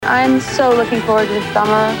I'm so looking forward to the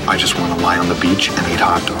summer. I just want to lie on the beach and eat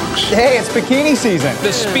hot dogs. Hey, it's bikini season. The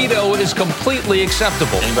Speedo is completely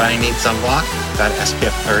acceptable. Anybody need sunblock? Got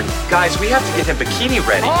SPF 30. Guys, we have to get him bikini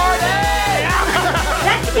ready.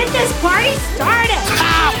 Let's get this party started.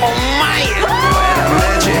 Oh, man. When I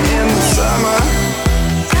met you in the summer,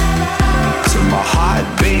 to my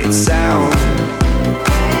heartbeat sound.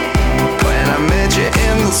 When I met you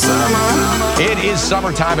in the summer. It is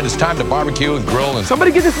summertime and it's time to barbecue and grill. And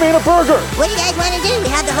Somebody get this man a burger. What do you guys want to do? We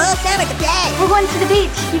have the whole summer to play. We're going to the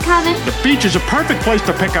beach. You coming? The beach is a perfect place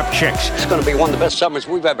to pick up chicks. It's going to be one of the best summers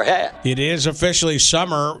we've ever had. It is officially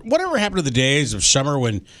summer. Whatever happened to the days of summer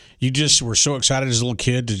when you just were so excited as a little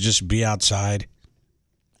kid to just be outside?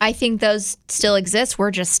 I think those still exist.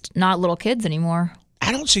 We're just not little kids anymore.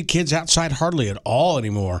 I don't see kids outside hardly at all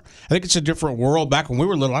anymore. I think it's a different world. Back when we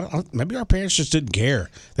were little, maybe our parents just didn't care.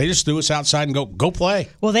 They just threw us outside and go play.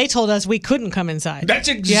 Well, they told us we couldn't come inside. That's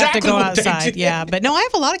exactly you have to go what they outside. did. Yeah, but no, I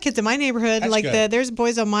have a lot of kids in my neighborhood. That's like good. there's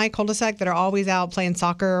boys on my cul-de-sac that are always out playing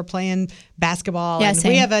soccer or playing basketball. Yeah, and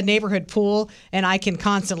same. we have a neighborhood pool, and I can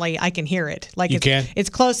hear it. Like it's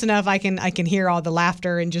close enough. I can hear all the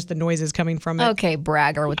laughter and just the noises coming from it. Okay,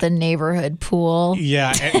 bragger with the neighborhood pool.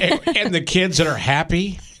 Yeah, and the kids that are happy.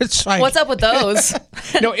 It's like, What's up with those?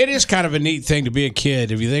 No, it is kind of a neat thing to be a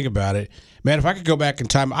kid if you think about it. Man, if I could go back in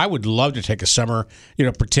time, I would love to take a summer,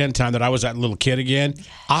 pretend time that I was that little kid again.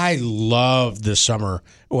 I loved the summer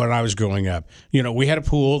when I was growing up. We had a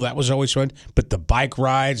pool. That was always fun. But the bike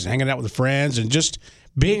rides, hanging out with friends, and just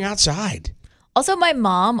being outside. Also, my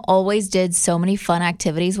mom always did so many fun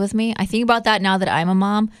activities with me. I think about that now that I'm a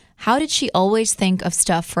mom. How did she always think of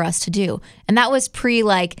stuff for us to do? And that was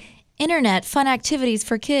internet fun activities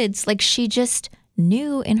for kids. Like, she just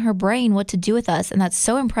knew in her brain what to do with us, and that's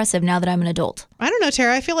so impressive now that I'm an adult. I don't know,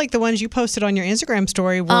 Tara. I feel like the ones you posted on your Instagram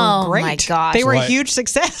story were great. Oh my gosh. They were a What? huge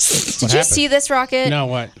success. Did you see this, Rocket? No,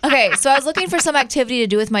 what? Okay, so I was looking for some activity to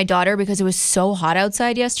do with my daughter because it was so hot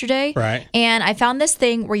outside yesterday. Right. And I found this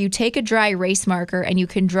thing where you take a dry erase marker and you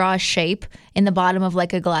can draw a shape in the bottom of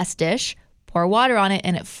like a glass dish, pour water on it,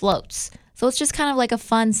 and it floats. So it's just kind of like a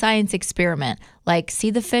fun science experiment, like see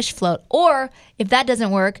the fish float. Or if that doesn't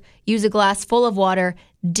work, use a glass full of water,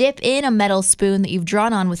 dip in a metal spoon that you've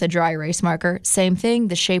drawn on with a dry erase marker. Same thing,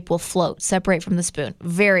 the shape will float, separate from the spoon.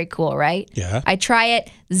 Very cool, right? Yeah. I try it,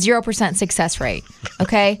 0% success rate,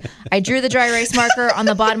 okay? I drew the dry erase marker on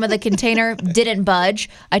the bottom of the container, didn't budge.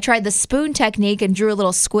 I tried the spoon technique and drew a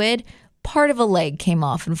little squid. Part of a leg came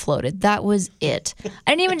off and floated. That was it.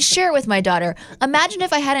 I didn't even share it with my daughter. Imagine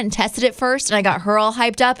if I hadn't tested it first and I got her all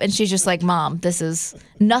hyped up and she's just like, Mom,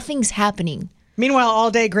 nothing's happening. Meanwhile,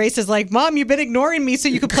 all day, Grace is like, Mom, you've been ignoring me so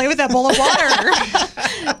you could play with that bowl of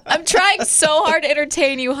water. I'm trying so hard to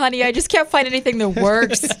entertain you, honey. I just can't find anything that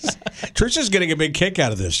works. Trisha's getting a big kick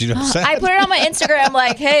out of this. You know what I'm saying? I put it on my Instagram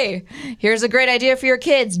like, hey, here's a great idea for your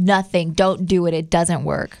kids. Nothing. Don't do it. It doesn't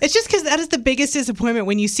work. It's just because that is the biggest disappointment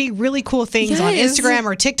when you see really cool things on Yes. Instagram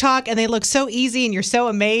or TikTok and they look so easy and you're so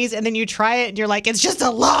amazed and then you try it and you're like, it's just a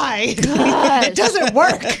lie. It doesn't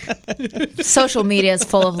work. Social media is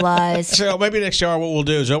full of lies. So maybe next hour what we'll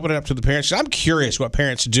do is open it up to the parents. I'm curious what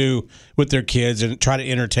parents do with their kids and try to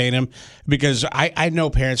entertain them because I know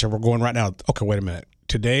parents are going right now, okay, wait a minute.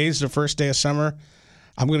 Today's the first day of summer.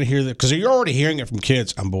 I'm going to hear that because you're already hearing it from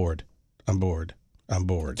kids. I'm bored.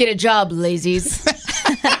 Get a job, lazies.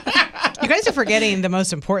 You guys are forgetting the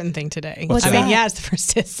most important thing today. What's I mean, that? yeah, it's the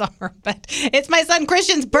first day of summer, but it's my son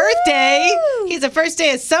Christian's birthday. He's the first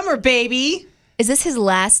day of summer, baby. Is this his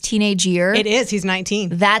last teenage year? It is. He's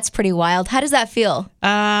 19. That's pretty wild. How does that feel?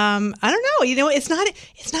 I don't know. It's not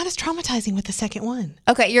as traumatizing with the second one.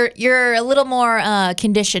 Okay, you're a little more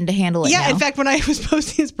conditioned to handle it Yeah, now. in fact, when I was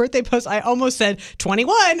posting his birthday post, I almost said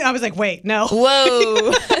 21. I was like, wait, no.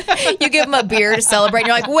 Whoa. You give him a beer to celebrate, and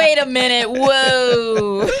you're like, wait a minute,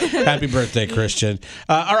 whoa. Happy birthday, Christian.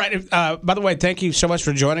 All right. By the way, thank you so much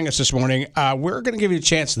for joining us this morning. We're going to give you a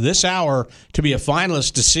chance this hour to be a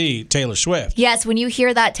finalist to see Taylor Swift. Yes, when you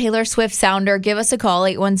hear that Taylor Swift sounder, give us a call,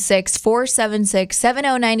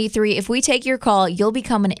 816-476-7093. If we take your call, you'll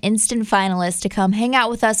become an instant finalist to come hang out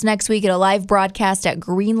with us next week at a live broadcast at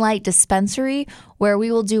Greenlight Dispensary, where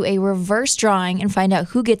we will do a reverse drawing and find out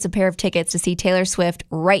who gets a pair of tickets to see Taylor Swift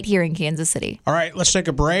right here in Kansas City. All right, let's take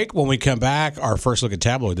a break. When we come back, our first look at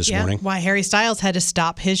tabloid this morning. Why Harry Styles had to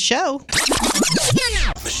stop his show.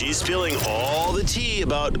 She's spilling all the tea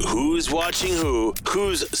about who's watching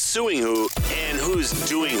who's suing who, and who's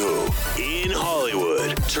doing who. In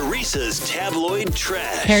Hollywood, Teresa's tabloid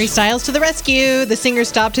trash. Harry Styles to the rescue. The singer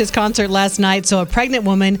stopped his concert last night so a pregnant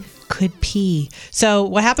woman could pee. So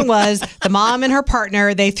what happened was the mom and her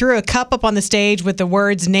partner, they threw a cup up on the stage with the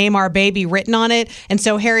words "Name Our Baby" written on it. And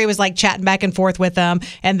so Harry was like chatting back and forth with them.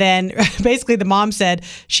 And then basically the mom said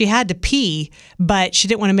she had to pee, but she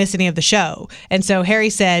didn't want to miss any of the show. And so Harry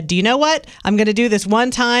said, do you know what? I'm going to do this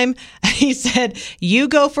one time. He said, you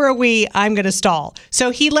go for a wee, I'm going to stall.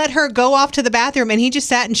 So he let her go off to the bathroom and he just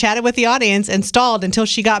sat and chatted with the audience and stalled until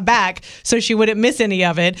she got back so she wouldn't miss any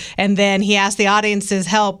of it. And then he asked the audience's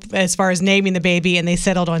help as far as naming the baby, and they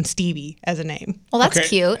settled on Stevie as a name. Well, that's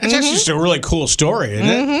cute. That's actually just a really cool story, isn't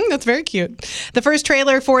it? That's very cute. The first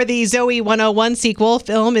trailer for the Zoe 101 sequel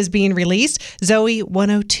film is being released. Zoe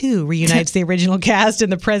 102 reunites the original cast in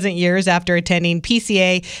the present years after attending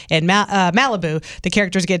PCA in Malibu. The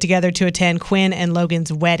characters get together to attend Quinn and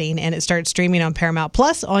Logan's wedding, and it starts streaming on Paramount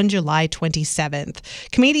Plus on July 27th.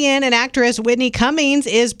 Comedian and actress Whitney Cummings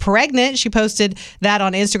is pregnant. She posted that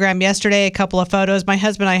on Instagram yesterday, a couple of photos. My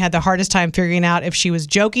husband and I had the hardest time figuring out if she was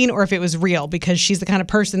joking or if it was real, because she's the kind of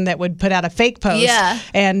person that would put out a fake post. Yeah.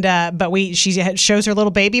 And but she shows her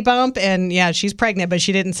little baby bump, and yeah, she's pregnant, but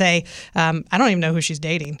she didn't say. I don't even know who she's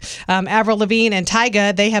dating. Avril Lavigne and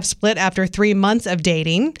Tyga, they have split after 3 months of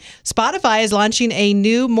dating. Spotify is launching a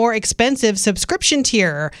new, more expensive subscription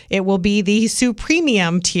tier. It will be the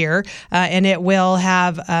Supremium tier, and it will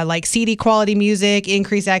have like CD quality music,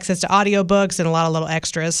 increased access to audiobooks, and a lot of little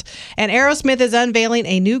extras. And Aerosmith is unveiling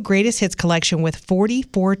a new greatest hits collection with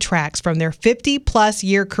 44 tracks from their 50-plus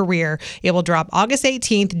year career. It will drop August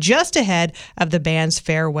 18th, just ahead of the band's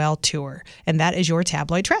farewell tour. And that is your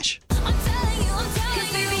tabloid trash.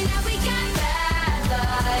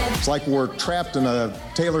 It's like we're trapped in a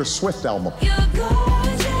Taylor Swift album.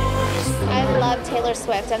 I love Taylor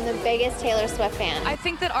Swift. I'm the biggest Taylor Swift fan. I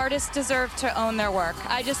think that artists deserve to own their work.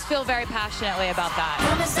 I just feel very passionately about that.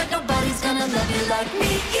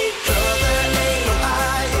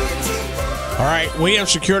 All right, we have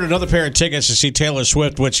secured another pair of tickets to see Taylor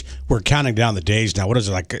Swift, which we're counting down the days now. What is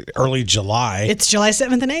it, like early July? It's July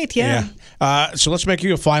 7th and 8th, yeah. So let's make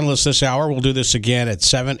you a finalist this hour. We'll do this again at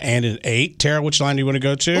 7 and at 8. Tara, which line do you want to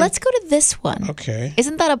go to? Let's go to this one. Okay.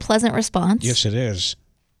 Isn't that a pleasant response? Yes, it is.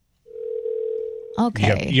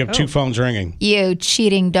 Okay. You have two phones ringing. You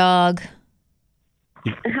cheating dog.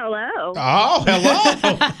 Hello. Oh,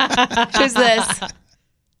 hello. Who's this?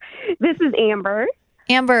 This is Amber.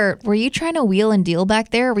 Amber, were you trying to wheel and deal back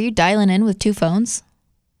there? Were you dialing in with two phones?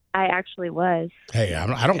 I actually was. Hey,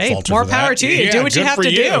 I don't fault you more for that. power to you. Yeah, do what you have to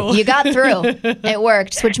do. You got through. It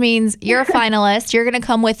worked, which means you're a finalist. You're going to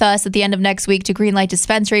come with us at the end of next week to Greenlight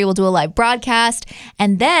Dispensary. We'll do a live broadcast,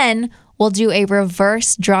 and then we'll do a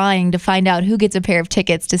reverse drawing to find out who gets a pair of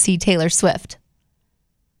tickets to see Taylor Swift.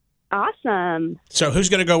 Awesome. So who's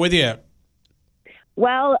going to go with you?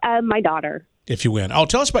 Well, my daughter. If you win. Oh,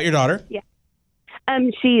 tell us about your daughter. Yeah.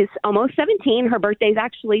 She's almost 17. Her birthday's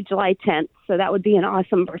actually July 10th, so that would be an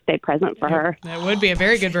awesome birthday present for her. That would be a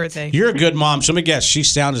very good birthday. You're a good mom. So let me guess. She's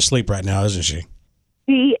sound asleep right now, isn't she?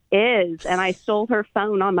 She is, and I stole her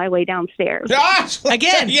phone on my way downstairs.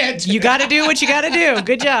 Again, you got to do what you got to do.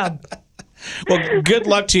 Good job. Well, good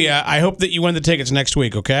luck to you. I hope that you win the tickets next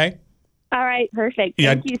week, okay? All right, perfect.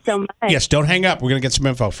 Thank you so much. Yes, don't hang up. We're going to get some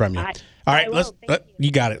info from you. All right,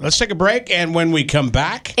 you got it. Let's take a break, and when we come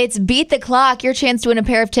back, it's Beat the Clock, your chance to win a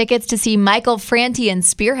pair of tickets to see Michael Franti and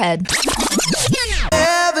Spearhead.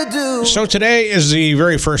 So today is the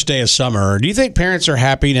very first day of summer. Do you think parents are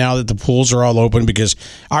happy now that the pools are all open? Because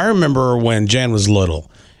I remember when Jen was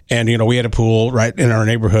little, and we had a pool right in our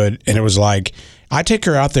neighborhood, and it was like I take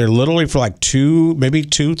her out there literally for like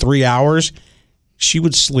 3 hours. She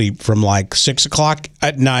would sleep from like 6 o'clock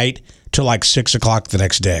at night to like 6 o'clock the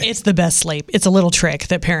next day. It's the best sleep. It's a little trick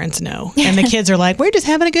that parents know. And the kids are like, we're just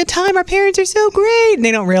having a good time. Our parents are so great. And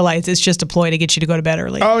they don't realize it's just a ploy to get you to go to bed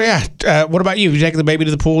early. Oh, yeah. What about you? Have you taken the baby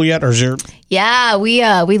to the pool yet? Or is there... Yeah,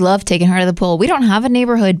 we love taking her to the pool. We don't have a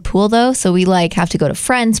neighborhood pool, though, so we have to go to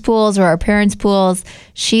friends' pools or our parents' pools.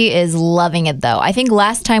 She is loving it, though. I think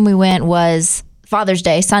last time we went was Father's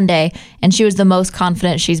Day, Sunday, and she was the most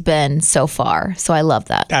confident she's been so far. So I love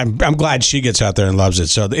that. I'm glad she gets out there and loves it.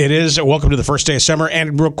 So it is welcome to the first day of summer.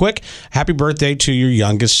 And real quick, happy birthday to your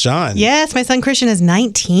youngest son. Yes, my son Christian is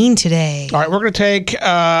 19 today. All right, we're going to take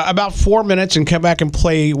about 4 minutes and come back and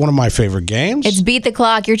play one of my favorite games. It's Beat the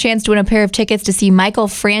Clock, your chance to win a pair of tickets to see Michael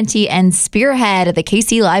Franti and Spearhead at the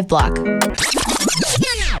KC Live Block.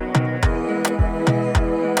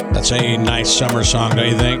 That's a nice summer song, don't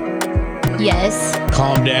you think? Yes.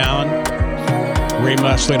 Calm down.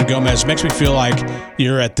 Rima, Selena Gomez. Makes me feel like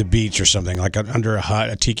you're at the beach or something, like under a hut,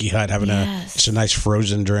 a tiki hut, having just a nice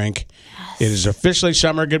frozen drink. It is officially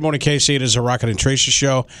summer. Good morning, Casey. It is a Rocket and Tracy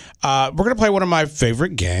show. We're going to play one of my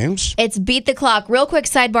favorite games. It's Beat the Clock. Real quick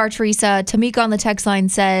sidebar, Teresa. Tamika on the text line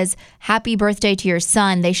says, happy birthday to your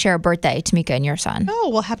son. They share a birthday, Tamika and your son. Oh,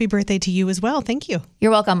 well, happy birthday to you as well. Thank you.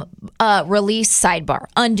 You're welcome. Release sidebar.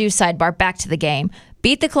 Undo sidebar. Back to the game.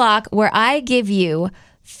 Beat the Clock, where I give you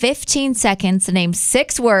 15 seconds to name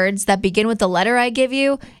 6 words that begin with the letter I give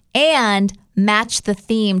you and match the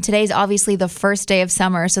theme. Today's obviously the first day of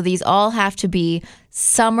summer, so these all have to be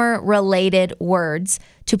summer-related words.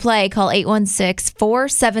 To play, call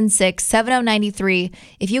 816-476-7093.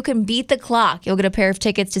 If you can beat the clock, you'll get a pair of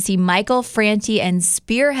tickets to see Michael Franti and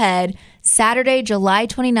Spearhead Saturday, July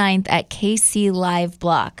 29th at KC Live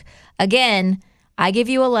Block. Again, I give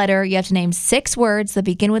you a letter. You have to name 6 words that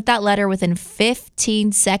begin with that letter within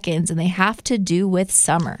 15 seconds, and they have to do with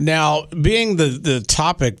summer. Now, being the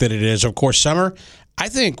topic that it is, of course, summer, I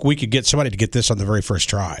think we could get somebody to get this on the very first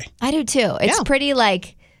try. I do too. It's pretty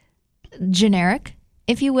generic,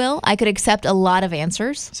 if you will. I could accept a lot of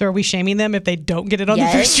answers. So are we shaming them if they don't get it on the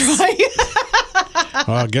first try?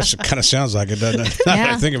 Well, I guess it kind of sounds like it, doesn't it? Now that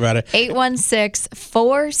I think about it.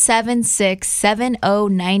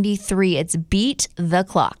 816-476-7093. It's Beat the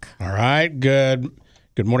Clock. All right. Good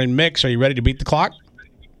morning, Mix. Are you ready to beat the clock?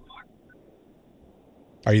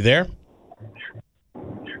 Are you there?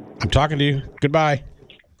 I'm talking to you. Goodbye.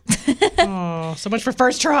 Oh, so much for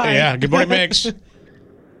first try. Yeah. Good morning, Mix.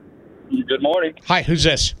 Good morning. Hi. Who's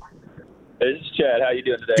this? This is Chad. How you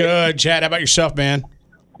doing today? Good, Chad. How about yourself, man?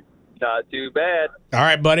 Not too bad. All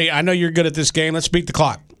right, buddy. I know you're good at this game. Let's beat the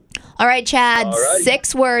clock. All right, Chad. Alrighty.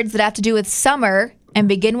 6 words that have to do with summer and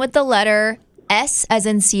begin with the letter S as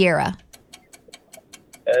in Sierra.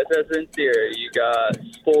 S as in Sierra. You got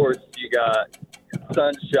sports. You got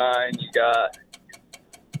sunshine. You got...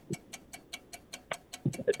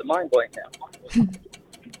 It's a mind blank now.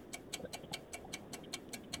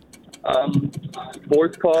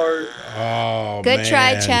 Sports cars. Oh, Good man.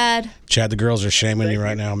 try, Chad. Chad, the girls are shaming you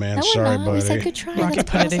right now, man. No, we're Sorry, not. buddy. We said good try. Rocket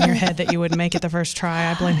put it in your head that you wouldn't make it the first try.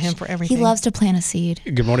 I blame him for everything. He loves to plant a seed.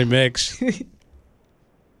 Good morning, Mix.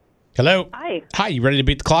 Hello. Hi. Hi. You ready to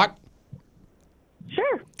beat the clock?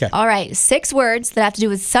 Sure. Okay. All right. 6 words that have to do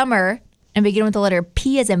with summer and begin with the letter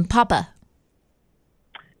P as in Papa.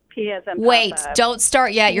 P as in Wait, Papa. don't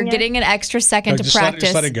start yet. You're Yeah. getting an extra second to just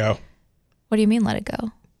practice. Let it go. What do you mean, let it go?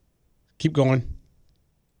 Keep going.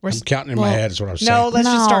 I'm counting in my head is what I was No, saying. let's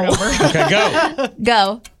just start over. Okay, go.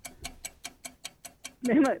 Go.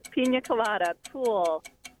 Pina colada, pool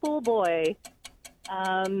boy.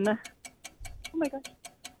 Oh my gosh. I'm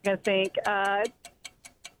gonna think.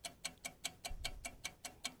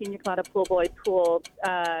 Pina colada, pool boy, pool.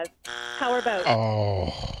 Powerboat.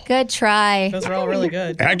 Oh. Good try. Those are all really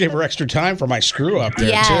good. And I gave her extra time for my screw up there,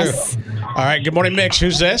 Yes. too. All right. Good morning, Mix.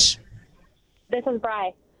 Who's this? This is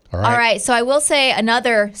Bri. All right. All right. So I will say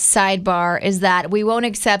another sidebar is that we won't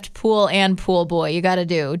accept pool and pool boy. You got to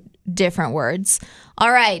do different words.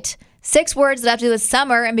 All right. 6 words that have to do with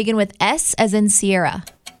summer and begin with S as in Sierra.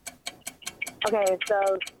 Okay,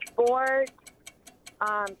 so sport,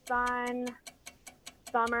 sun,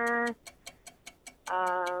 summer,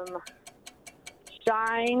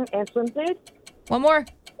 shine, and swimsuit. One more.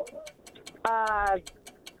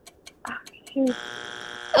 Shoot.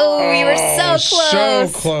 Oh, you were so close. So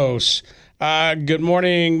close. Good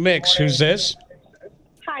morning, Mix. Who's this?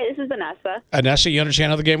 Hi, this is Vanessa. Anessa, you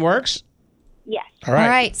understand how the game works? Yes. All right. All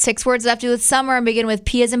right. 6 words that have to do with summer and begin with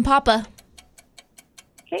P as in Papa.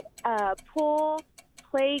 Okay. Pool,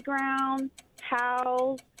 playground,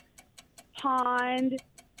 house, pond.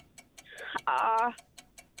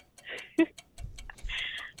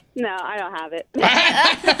 No, I don't have it.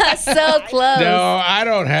 So close. No, I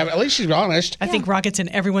don't have it. At least she's honest. I think Rocket's in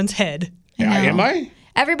everyone's head. Yeah, am I?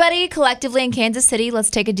 Everybody collectively in Kansas City, let's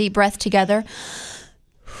take a deep breath together.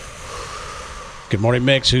 Good morning,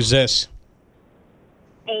 Mix. Who's this?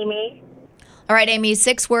 Amy, All right, Amy,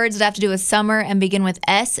 6 words that have to do with summer and begin with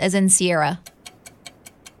S as in Sierra.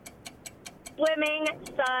 swimming,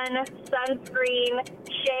 sun, sunscreen,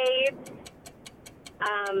 shades,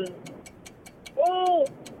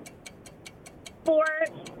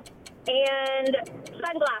 sports, and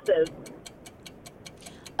sunglasses.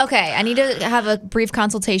 Okay, I need to have a brief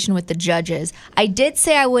consultation with the judges. I did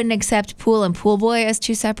say I wouldn't accept pool and pool boy as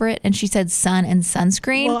 2 separate, and she said sun and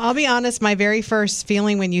sunscreen. Well, I'll be honest. My very first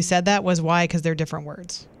feeling when you said that was why? Because they're different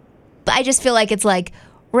words. But I just feel like it's like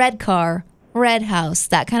red car, red house,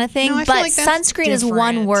 that kind of thing. No, I feel but like that's sunscreen is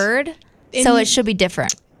one different. word, so it should be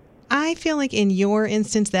different. I feel like in your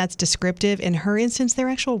instance, that's descriptive. In her instance, they're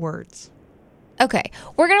actual words. Okay,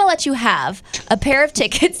 we're going to let you have a pair of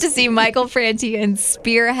tickets to see Michael Franti and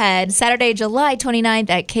Spearhead Saturday, July 29th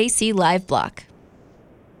at KC Live Block.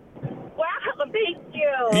 Wow, thank you.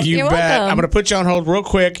 You You're bet. welcome. I'm going to put you on hold real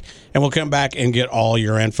quick, and we'll come back and get all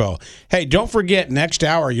your info. Hey, don't forget, next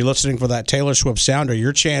hour, you're listening for that Taylor Swift Sounder,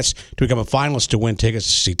 your chance to become a finalist to win tickets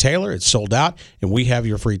to see Taylor. It's sold out, and we have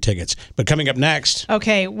your free tickets. But coming up next...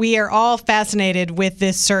 Okay, we are all fascinated with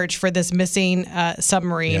this search for this missing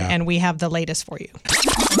submarine, and we have the latest for you.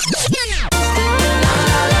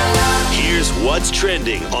 Here's what's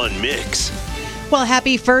trending on Mix. Well,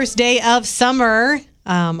 happy first day of summer.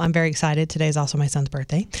 I'm very excited. Today is also my son's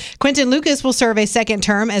birthday. Quentin Lucas will serve a second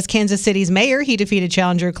term as Kansas City's mayor. He defeated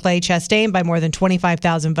challenger Clay Chastain by more than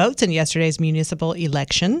 25,000 votes in yesterday's municipal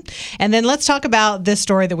election. And then let's talk about this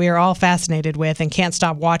story that we are all fascinated with and can't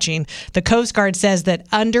stop watching. The Coast Guard says that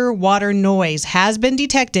underwater noise has been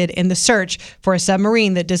detected in the search for a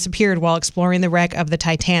submarine that disappeared while exploring the wreck of the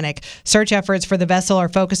Titanic. Search efforts for the vessel are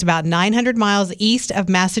focused about 900 miles east of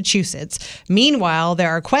Massachusetts. Meanwhile, there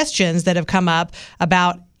are questions that have come up about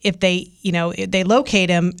if they locate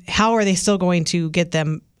him, how are they still going to get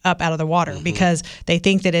them up out of the water? Because they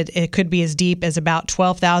think that it could be as deep as about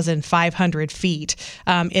 12,500 feet.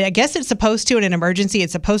 I guess it's supposed to, in an emergency,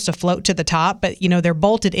 it's supposed to float to the top, but, they're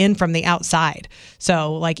bolted in from the outside.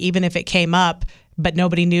 So, even if it came up, but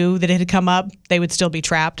nobody knew that it had come up, they would still be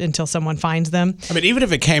trapped until someone finds them. I mean, even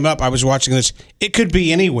if it came up, I was watching this, it could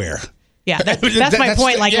be anywhere. Yeah, that's my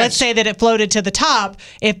point. Let's say that it floated to the top.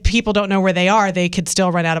 If people don't know where they are, they could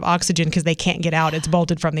still run out of oxygen because they can't get out. It's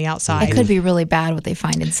bolted from the outside. It could be really bad what they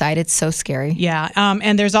find inside. It's so scary. Yeah,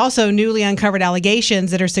 and there's also newly uncovered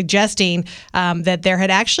allegations that are suggesting that there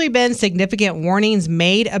had actually been significant warnings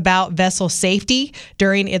made about vessel safety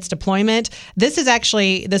during its deployment. This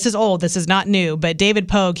is old. This is not new. But David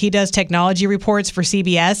Pogue, he does technology reports for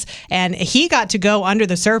CBS, and he got to go under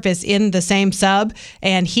the surface in the same sub,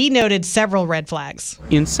 and he noted several red flags.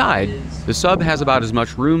 Inside, the sub has about as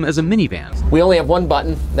much room as a minivan. We only have one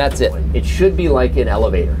button, that's it. It should be like an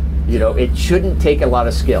elevator. It shouldn't take a lot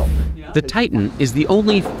of skill. The Titan is the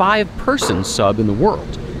only 5-person sub in the world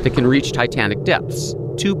that can reach Titanic depths,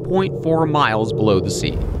 2.4 miles below the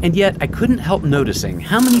sea. And yet, I couldn't help noticing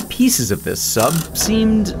how many pieces of this sub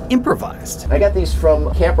seemed improvised. I got these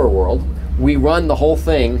from Camper World. We run the whole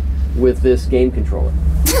thing with this game controller.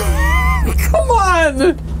 Come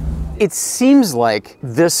on! It seems like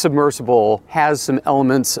this submersible has some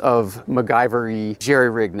elements of MacGyver-y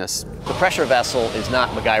jerry-riggedness. The pressure vessel is not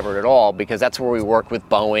MacGyver at all because that's where we work with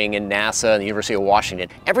Boeing and NASA and the University of Washington.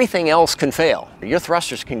 Everything else can fail. Your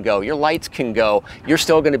thrusters can go, your lights can go, you're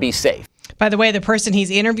still going to be safe. By the way, the person he's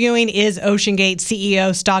interviewing is OceanGate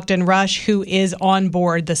CEO Stockton Rush, who is on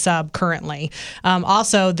board the sub currently.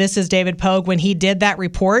 Also, this is David Pogue. When he did that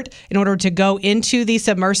report, in order to go into the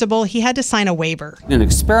submersible, he had to sign a waiver. An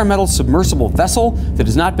experimental submersible vessel that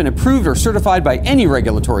has not been approved or certified by any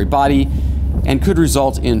regulatory body and could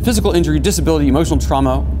result in physical injury, disability, emotional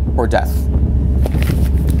trauma, or death.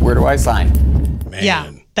 Where do I sign? Man. Yeah,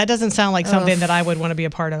 that doesn't sound like something that I would want to be a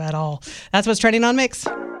part of at all. That's what's trending on Mix.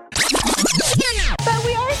 But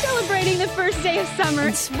we are celebrating the first day of summer.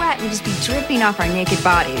 And sweat and just be dripping off our naked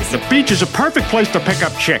bodies. The beach is a perfect place to pick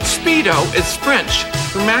up chicks. Speedo is French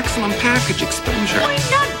for maximum package exposure.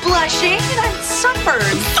 I'm not blushing. I'm sunburned.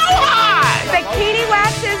 So hot! Bikini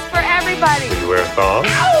wax is for everybody. You wear thongs?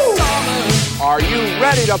 Are you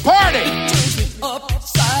ready to party?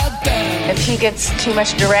 If he gets too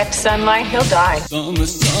much direct sunlight, he'll die. Summer,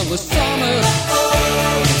 summer, summer.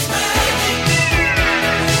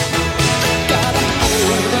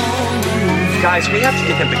 Guys, we have to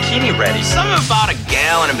get him bikini ready. Something about a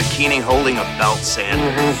gal in a bikini holding a belt sander.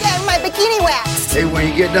 Yeah, my bikini wax. Hey, when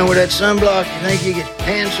you get done with that sunblock, you think you get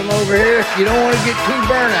handsome over here? You don't want to get too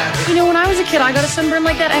burnt out. When I was a kid, I got a sunburn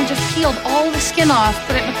like that and just peeled all the skin off,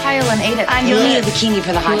 put it in a pile and ate it. And you'll need a bikini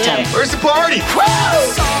for the hot tub. Where's the party?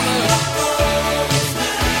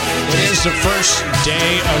 It is the first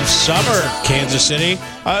day of summer, Kansas City.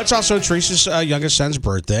 It's also Teresa's youngest son's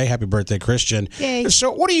birthday. Happy birthday, Christian. Yay. So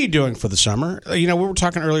what are you doing for the summer? We were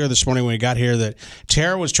talking earlier this morning when we got here that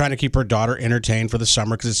Tara was trying to keep her daughter entertained for the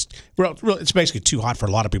summer because it's basically too hot for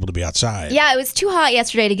a lot of people to be outside. Yeah, it was too hot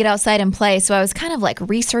yesterday to get outside and play, so I was kind of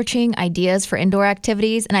researching ideas for indoor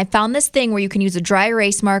activities, and I found this thing where you can use a dry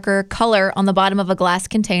erase marker, color on the bottom of a glass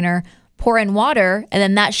container, pour in water, and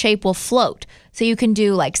then that shape will float. So you can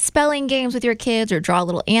do spelling games with your kids or draw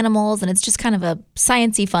little animals, and it's just kind of a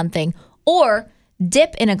sciencey fun thing. Or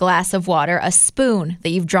dip in a glass of water a spoon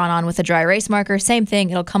that you've drawn on with a dry erase marker. Same thing.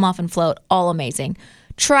 It'll come off and float. All amazing.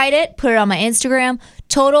 Tried it, put it on my Instagram.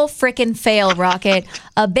 Total frickin' fail, Rocket.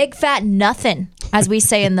 A big fat nothing, as we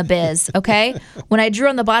say in the biz, okay? When I drew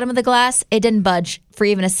on the bottom of the glass, it didn't budge for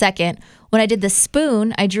even a second. When I did the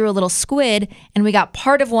spoon, I drew a little squid, and we got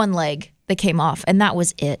part of one leg that came off, and that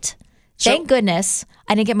was it. Thank goodness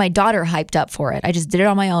I didn't get my daughter hyped up for it. I just did it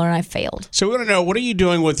on my own, and I failed. So we want to know, what are you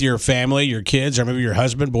doing with your family, your kids, or maybe your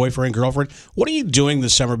husband, boyfriend, girlfriend? What are you doing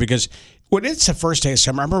this summer? Because when it's the first day of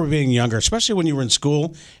summer, I remember being younger, especially when you were in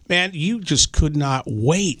school, man, you just could not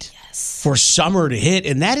wait for summer to hit.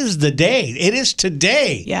 And that is the day. It is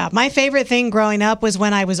today. Yeah. My favorite thing growing up was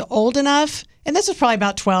when I was old enough, and this was probably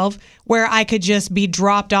about 12, where I could just be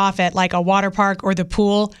dropped off at like a water park or the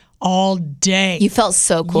pool all day. You felt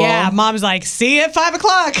so cool. Yeah. Mom's like, see you at 5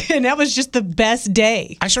 o'clock. And that was just the best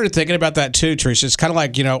day. I started thinking about that too, Teresa. It's kind of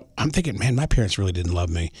like, I'm thinking, man, my parents really didn't love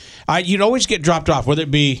me. You'd always get dropped off, whether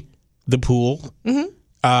it be the pool,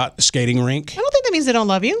 skating rink. I don't think that means they don't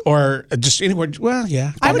love you. Or just anywhere. Well,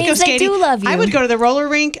 yeah. I would means go skating. They do love you. I would go to the roller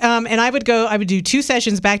rink, and I would do 2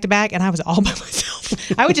 sessions back to back, and I was all by myself.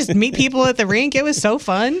 I would just meet people at the rink. It was so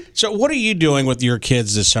fun. So, what are you doing with your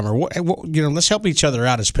kids this summer? Let's help each other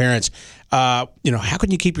out as parents. How can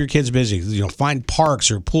you keep your kids busy? Find parks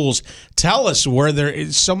or pools. Tell us where there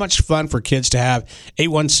is so much fun for kids to have.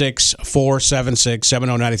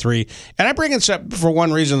 816-476-7093. And I bring this up for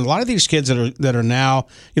one reason. A lot of these kids that are now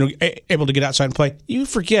able to get outside and play, you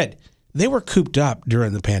forget they were cooped up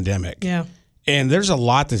during the pandemic. Yeah. And there's a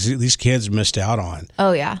lot that these kids missed out on.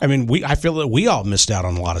 Oh, yeah. I mean, I feel that we all missed out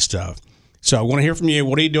on a lot of stuff. So I want to hear from you.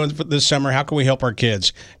 What are you doing for this summer? How can we help our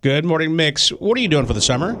kids? Good morning, Mix. What are you doing for the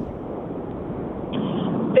summer?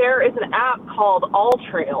 There is an app called All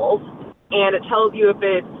Trails, and it tells you if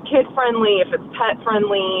it's kid-friendly, if it's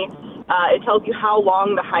pet-friendly. It tells you how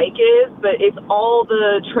long the hike is, but it's all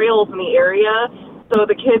the trails in the area. So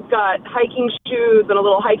the kids got hiking shoes and a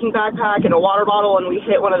little hiking backpack and a water bottle, and we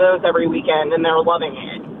hit one of those every weekend, and they're loving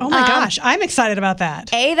it. Oh, my gosh. I'm excited about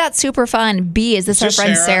that. A, that's super fun. B, is this our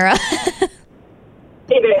friend Sarah?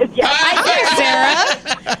 It is, yeah. Hi there,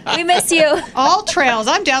 Sarah. We miss you. All Trails.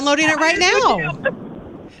 I'm downloading it right now.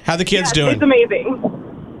 How the kids doing? It's amazing.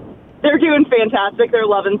 They're doing fantastic. They're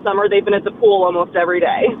loving summer. They've been at the pool almost every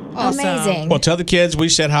day. Awesome. Amazing. Well, tell the kids we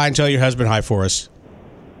said hi and tell your husband hi for us.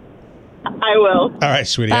 I will. All right,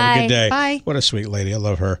 sweetie. Bye. Have a good day. Bye. What a sweet lady. I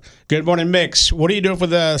love her. Good morning, Mix. What are you doing for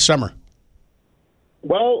the summer?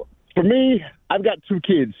 Well, for me, I've got 2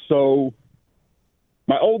 kids. So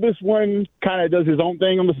my oldest one kind of does his own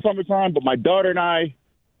thing in the summertime, but my daughter and I,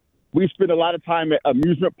 we spend a lot of time at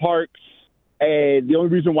amusement parks. And the only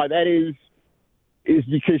reason why that is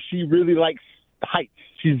because she really likes heights.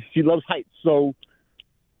 She loves heights. So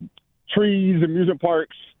trees, amusement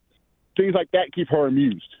parks, things like that keep her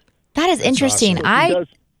amused. That is interesting. Awesome.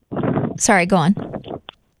 Sorry, go on.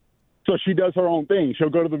 So she does her own thing. She'll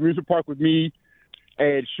go to the amusement park with me,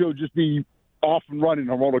 and she'll just be off and running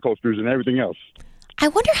on roller coasters and everything else. I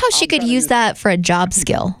wonder how she could use that for a job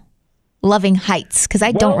skill. Loving heights, because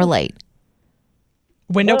I don't relate.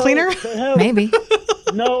 Window cleaner? Maybe.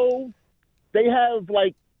 No, they have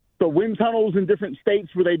like the wind tunnels in different states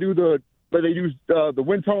where they use the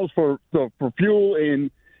wind tunnels for fuel and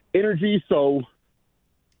energy. So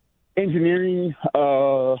engineering,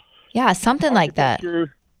 yeah, something like that.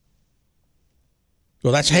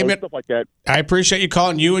 Well, that's hey, man, stuff like that. I appreciate you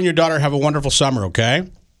calling. You and your daughter have a wonderful summer. Okay.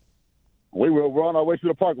 We will. We're on our way to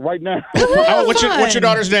the park right now. Oh, what's your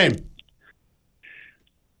daughter's name?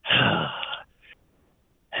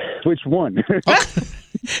 Which one? Okay.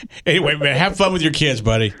 Anyway, man, have fun with your kids,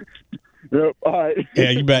 buddy. Yep. All right.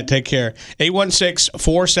 Yeah, you bet. Take care.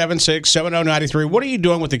 816-476-7093. What are you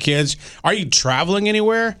doing with the kids? Are you traveling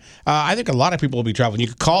anywhere? I think a lot of people will be traveling. You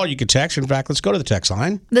could call, you could text. In fact, let's go to the text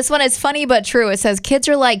line. This one is funny but true. It says, kids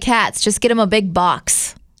are like cats. Just get them a big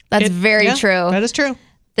box. That's very true. That is true.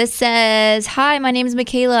 This says, hi, my name is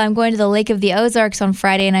Michaela. I'm going to the Lake of the Ozarks on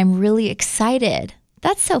Friday, and I'm really excited.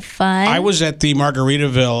 That's so fun. I was at the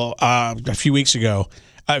Margaritaville a few weeks ago.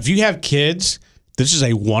 If you have kids, this is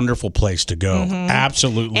a wonderful place to go. Mm-hmm.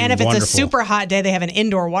 Absolutely And if wonderful. it's a super hot day, they have an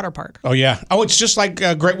indoor water park. Oh, yeah. Oh, it's just like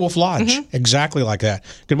Great Wolf Lodge. Mm-hmm. Exactly like that.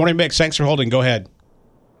 Good morning, Mix. Thanks for holding. Go ahead.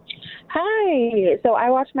 Hi. So I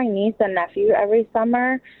watch my niece and nephew every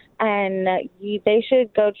summer, and they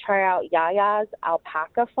should go try out Yaya's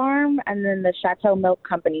Alpaca Farm and then the Chateau Milk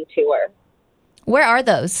Company tour. Where are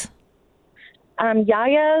those?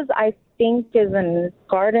 Yaya's, I think, is in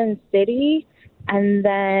Garden City, and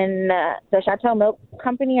then the Chateau Milk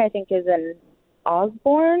Company, I think, is in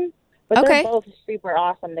Osborne. But they're both super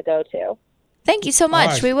awesome to go to. Thank you so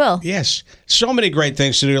much. We will. Yes. So many great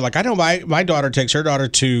things to do. Like, I know my daughter takes her daughter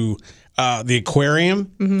to the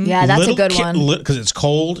aquarium. Yeah, that's a good one. Because it's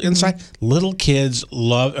cold inside. Little kids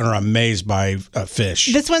love and are amazed by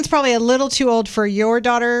fish. This one's probably a little too old for your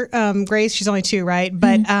daughter, Grace. She's only 2, right?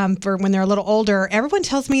 But for when they're a little older, everyone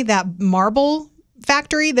tells me that marble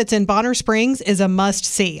factory that's in Bonner Springs is a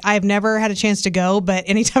must-see. I have never had a chance to go, but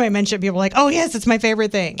anytime I mention it, people are like, oh, yes, it's my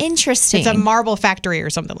favorite thing. Interesting. It's a marble factory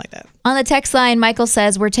or something like that. On the text line, Michael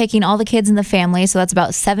says, we're taking all the kids in the family, so that's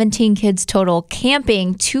about 17 kids total,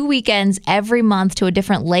 camping 2 weekends every month to a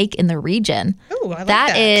different lake in the region. Ooh, I like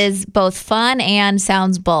that is both fun and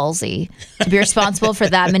sounds ballsy to be responsible for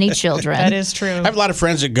that many children. That is true. I have a lot of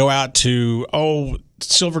friends that go out to,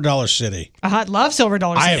 Silver Dollar City. I love Silver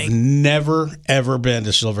Dollar City. I have never, ever been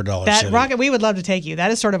to Silver Dollar City. Rocket, we would love to take you. That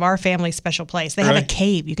is sort of our family special place. They have a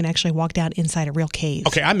cave. You can actually walk down inside a real cave.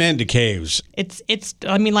 Okay, I'm into caves. It's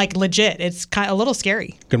I mean, like legit. It's kind of a little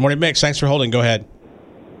scary. Good morning, Mix. Thanks for holding. Go ahead.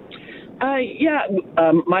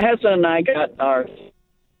 My husband and I got our...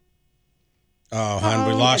 Oh, hon,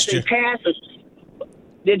 we lost you. Passes.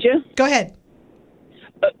 Did you? Go ahead.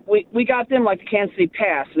 We got them like the Kansas City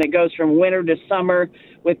Pass, and it goes from winter to summer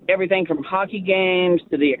with everything from hockey games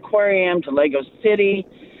to the aquarium to Lego City.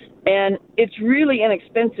 And it's really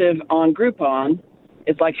inexpensive on Groupon.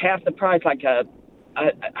 It's like half the price, like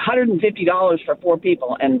 $150 for 4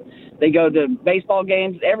 people. And they go to baseball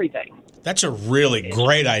games, everything. That's a really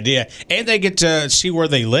great idea. And they get to see where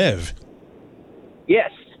they live.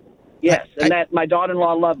 Yes. Yes, and my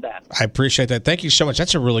daughter-in-law loved that. I appreciate that. Thank you so much.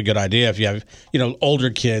 That's a really good idea. If you have, older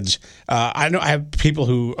kids, I know I have people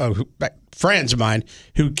who friends of mine,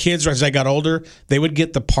 who kids as they got older, they would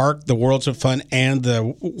get the park, the Worlds of Fun, and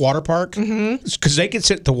the water park because they could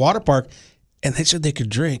sit at the water park. And they said they could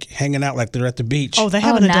drink, hanging out like they're at the beach. Oh, they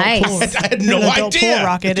have an adult pool. I had no idea. Pool,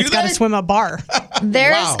 Rocket. It's got a swim-up bar.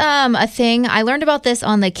 There's a thing. I learned about this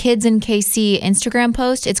on the Kids in KC Instagram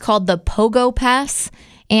post. It's called the Pogo Pass.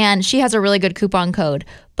 And she has a really good coupon code.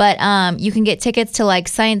 But you can get tickets to like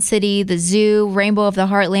Science City, the zoo, Rainbow of the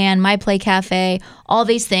Heartland, My Play Cafe, all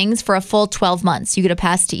these things for a full 12 months. You get a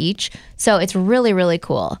pass to each. So it's really, really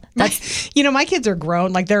cool. That's my kids are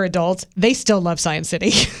grown, like they're adults. They still love Science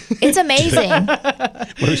City. It's amazing.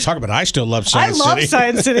 What are we talking about? I still love Science City. I love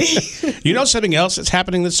Science City. You know something else that's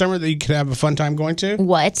happening this summer that you could have a fun time going to?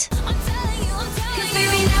 What?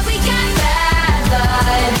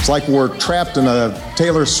 It's like we're trapped in a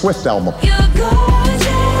Taylor Swift album.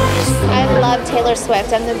 I love Taylor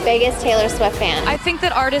Swift. I'm the biggest Taylor Swift fan. I think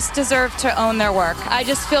that artists deserve to own their work. I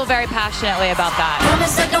just feel very passionately about that.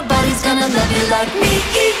 Promise that nobody's gonna love you like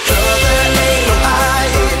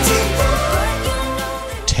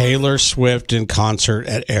me. Taylor Swift in concert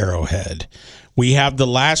at Arrowhead. We have the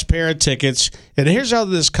last pair of tickets, and here's how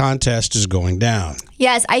this contest is going down.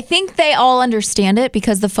 Yes, I think they all understand it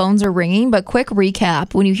because the phones are ringing, but quick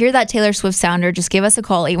recap. When you hear that Taylor Swift sounder, just give us a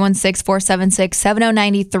call,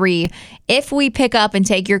 816-476-7093. If we pick up and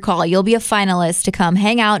take your call, you'll be a finalist to come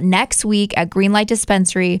hang out next week at Greenlight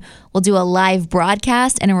Dispensary. We'll do a live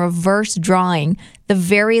broadcast and a reverse drawing. The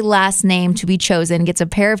very last name to be chosen gets a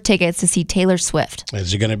pair of tickets to see Taylor Swift.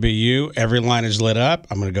 Is it going to be you? Every line is lit up.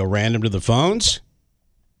 I'm going to go random to the phones.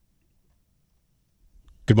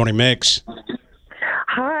 Good morning, Mix.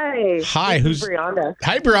 Hi. Hi. Who's Brianna?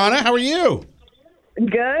 Hi, Brianna. How are you?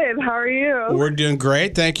 Good. How are you? We're doing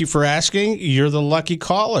great. Thank you for asking. You're the lucky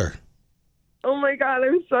caller. Oh my God,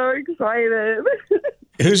 I'm so excited.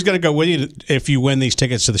 Who's going to go with you if you win these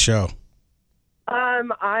tickets to the show?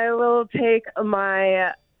 I will take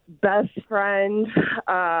my best friend.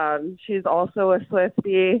 She's also a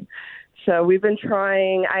Swiftie. So we've been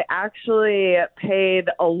trying. I actually paid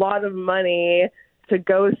a lot of money to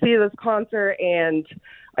go see this concert, and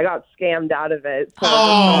I got scammed out of it. So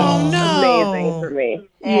amazing for me.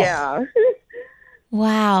 Yeah.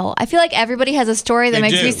 Wow. I feel like everybody has a story that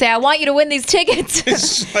makes me say, I want you to win these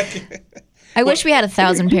tickets. I wish we had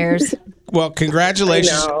 1,000 pairs. Well,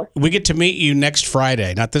 congratulations. We get to meet you next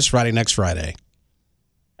Friday. Not this Friday, next Friday.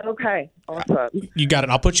 Okay. Awesome. You got it.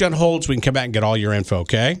 I'll put you on hold so we can come back and get all your info,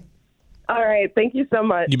 okay? All right. Thank you so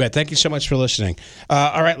much. You bet. Thank you so much for listening.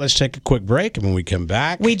 All right, let's take a quick break, and when we come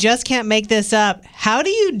back... We just can't make this up. How do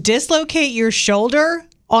you dislocate your shoulder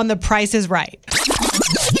on The Price is Right?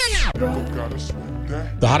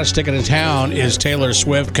 The hottest ticket in town is Taylor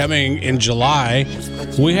Swift coming in July.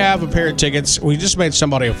 We have a pair of tickets. We just made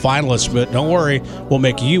somebody a finalist, but don't worry. We'll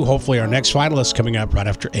make you, hopefully, our next finalist coming up right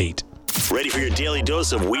after 8. Ready for your daily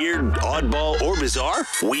dose of weird, oddball, or bizarre?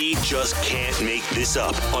 We just can't make this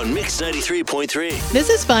up on Mix 93.3. This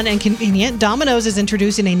is fun and convenient. Domino's is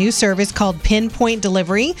introducing a new service called Pinpoint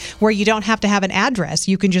Delivery, where you don't have to have an address.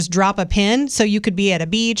 You can just drop a pin, so you could be at a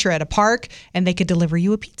beach or at a park, and they could deliver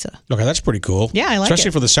you a pizza. Okay, that's pretty cool. Yeah, I like Especially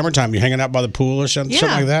it. for the summertime. You're hanging out by the pool or something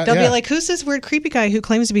like that. They'll be like, who's this weird creepy guy who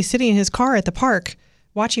claims to be sitting in his car at the park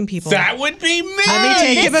watching people? That would be me. Let me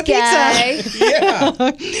take him a pizza.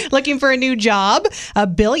 Yeah. Looking for a new job? A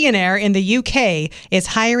billionaire in the UK is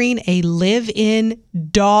hiring a live-in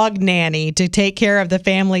dog nanny to take care of the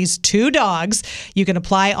family's 2 dogs. You can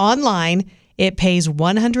apply online. It pays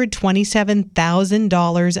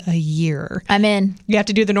 $127,000 a year. I'm in. You have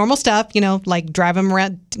to do the normal stuff, like drive them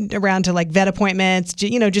around to like vet appointments,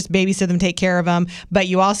 just babysit them, take care of them. But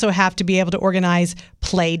you also have to be able to organize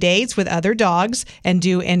play dates with other dogs and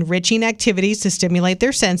do enriching activities to stimulate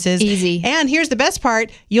their senses. Easy. And here's the best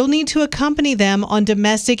part. You'll need to accompany them on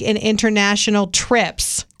domestic and international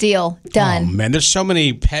trips. Deal. Done. Oh, man, there's so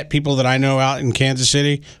many pet people that I know out in Kansas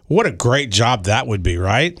City. What a great job that would be,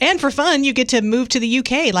 right? And for fun, you get to move to the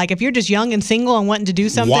UK. Like if you're just young and single and wanting to do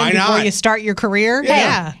something Why before not? you start your career. Hey,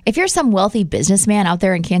 Yeah. if you're some wealthy businessman out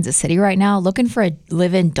there in Kansas City right now looking for a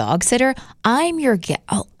live-in dog sitter, I'm your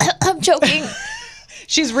I'm joking.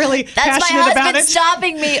 She's really That's my passionate about husband it.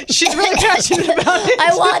 stopping me. She's really passionate about it.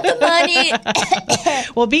 I want the money.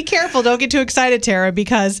 Well, be careful. Don't get too excited, Tara,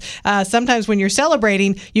 because sometimes when you're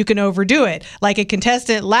celebrating, you can overdo it. Like a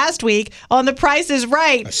contestant last week on The Price is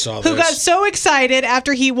Right, who got so excited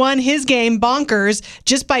after he won his game bonkers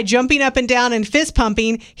just by jumping up and down and fist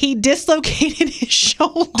pumping, he dislocated his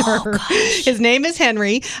shoulder. His name is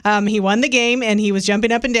Henry. He won the game and he was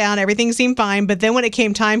jumping up and down. Everything seemed fine. But then when it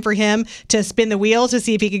came time for him to spin the wheel to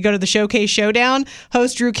see if he could go to the Showcase Showdown,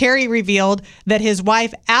 host Drew Carey revealed that his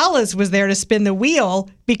wife Alice was there to spin the wheel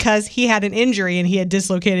because he had an injury and he had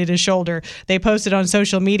dislocated his shoulder. They posted on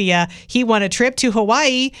social media he won a trip to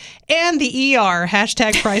Hawaii and the ER.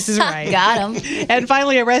 #Price is Right. Got him. And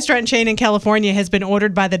finally, a restaurant chain in California has been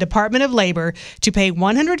ordered by the Department of Labor to pay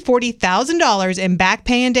 $140,000 in back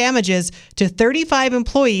pay and damages to 35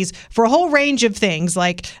 employees for a whole range of things,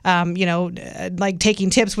 like like taking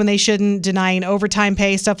tips when they shouldn't, denying overtime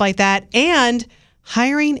pay, stuff like that, and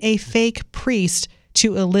hiring a fake priest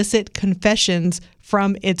to elicit confessions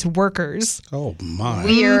from its workers. Oh, my.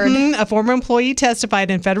 Weird. A former employee testified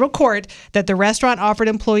in federal court that the restaurant offered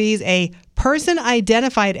employees a person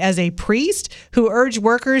identified as a priest who urged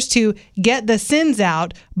workers to get the sins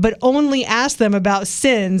out, but only asked them about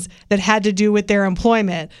sins that had to do with their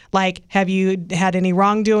employment. Like, have you had any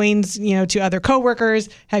wrongdoings, to other coworkers?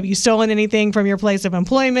 Have you stolen anything from your place of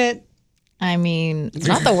employment? I mean, it's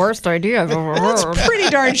not the worst idea I've ever heard. That's pretty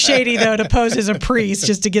darn shady, though, to pose as a priest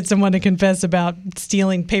just to get someone to confess about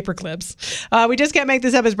stealing paper clips. We Just Can't Make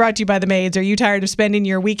This Up is brought to you by The Maids. Are you tired of spending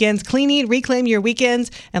your weekends cleaning? Reclaim your weekends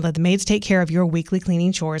and let The Maids take care of your weekly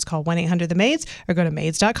cleaning chores. Call 1-800-THE-MAIDS or go to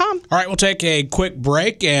maids.com. All right, we'll take a quick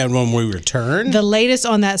break, and when we return... The latest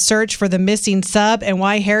on that search for the missing sub and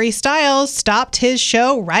why Harry Styles stopped his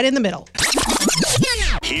show right in the middle.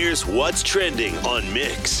 Here's what's trending on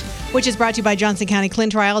Mix. Which is brought to you by Johnson County Clin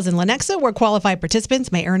Trials in Lenexa, where qualified participants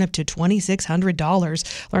may earn up to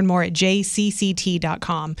 $2,600. Learn more at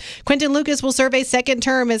jcct.com. Quentin Lucas will serve a second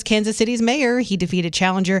term as Kansas City's mayor. He defeated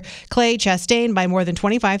challenger Clay Chastain by more than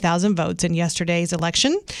 25,000 votes in yesterday's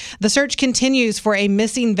election. The search continues for a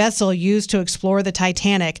missing vessel used to explore the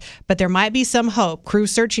Titanic, but there might be some hope.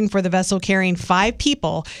 Crews searching for the vessel carrying 5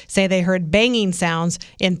 people say they heard banging sounds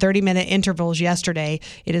in 30-minute intervals yesterday.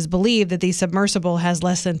 It is believed that the submersible has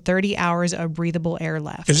less than 30 hours of breathable air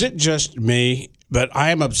left. Is it just me? But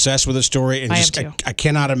I am obsessed with the story, and I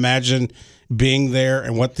cannot imagine being there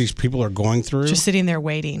and what these people are going through. Just sitting there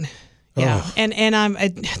waiting. Yeah, and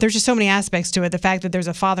there's just so many aspects to it. The fact that there's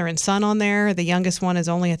a father and son on there. The youngest one is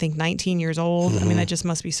only, I think, 19 years old. I mean, that just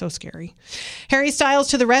must be so scary. Harry Styles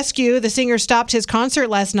to the rescue. The singer stopped his concert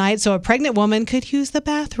last night so a pregnant woman could use the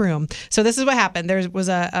bathroom. So this is what happened. There was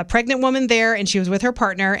a pregnant woman there, and she was with her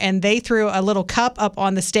partner, and they threw a little cup up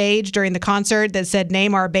on the stage during the concert that said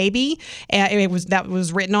 "Name Our Baby." And that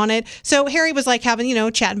was written on it. So Harry was like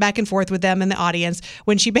having, chatting back and forth with them in the audience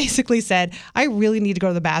when she basically said, "I really need to go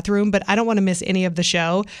to the bathroom, but I don't want to miss any of the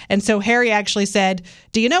show." And so Harry actually said,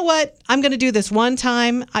 "Do you know what? I'm going to do this one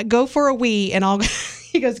time. I go for a wee and I'll..."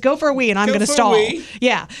 He goes, "Go for a wee and I'm going to stall."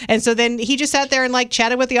 Yeah. And so then he just sat there and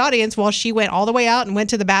chatted with the audience while she went all the way out and went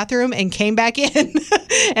to the bathroom and came back in.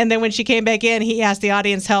 And then when she came back in, he asked the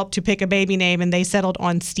audience help to pick a baby name, and they settled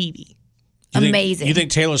on Stevie. Amazing. You think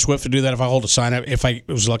Taylor Swift would do that if I hold a sign up? If I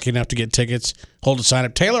was lucky enough to get tickets, hold a sign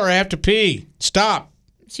up, "Taylor, I have to pee. Stop."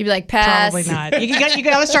 She'd be like, pass. Probably not. You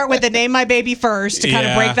got to start with the name my baby first to kind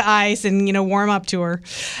of break the ice and, warm up to her.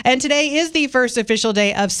 And today is the first official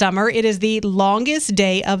day of summer. It is the longest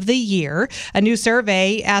day of the year. A new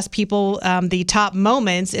survey asked people the top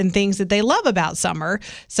moments and things that they love about summer.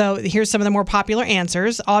 So here's some of the more popular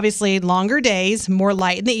answers. Obviously, longer days, more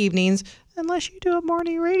light in the evenings. Unless you do a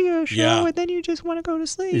morning radio show and then you just want to go to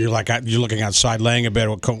sleep. You're looking outside, laying in bed.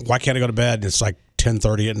 Why can't I go to bed? And it's like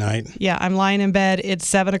 10:30 at night. Yeah, I'm lying in bed. It's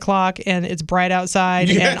 7 o'clock and it's bright outside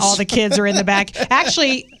and all the kids are in the back.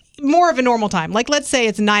 Actually, more of a normal time. Like, let's say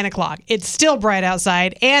it's 9 o'clock. It's still bright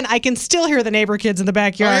outside and I can still hear the neighbor kids in the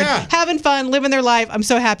backyard having fun, living their life. I'm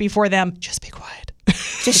so happy for them. Just be quiet.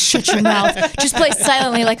 Just shut your mouth. Just play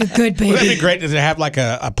silently like a good baby. Wouldn't it be great to have like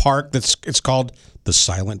a park it's called the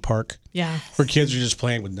Silent Park? Yeah. Where kids are just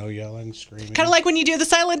playing with no yelling, screaming. Kind of like when you do the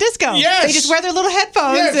silent disco. Yes. They just wear their little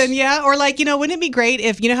headphones and or like, wouldn't it be great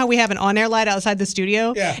if, how we have an on-air light outside the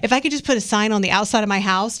studio? Yeah. If I could just put a sign on the outside of my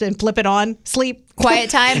house and flip it on, sleep. Quiet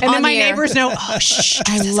time. And then my neighbors know, oh, shh.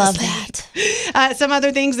 I love that. Some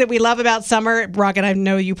other things that we love about summer, Rocket, I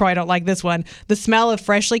know you probably don't like this one, the smell of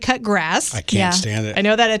freshly cut grass. I can't stand it. I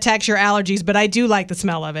know that attacks your allergies, but I do like the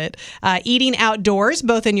smell of it. Eating outdoors,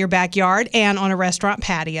 both in your backyard and on a restaurant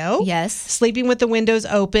patio. Yes. Sleeping with the windows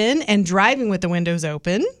open and driving with the windows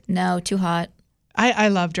open. No, too hot. I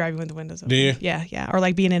love driving with the windows open. Do you? Yeah. Or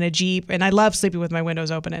like being in a Jeep. And I love sleeping with my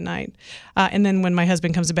windows open at night. And then when my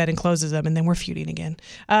husband comes to bed and closes them, and then we're feuding again.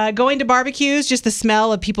 Going to barbecues, just the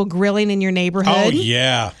smell of people grilling in your neighborhood. Oh,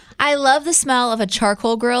 yeah. I love the smell of a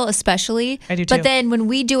charcoal grill, especially. I do too. But then when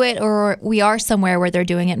we do it or we are somewhere where they're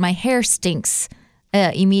doing it, my hair stinks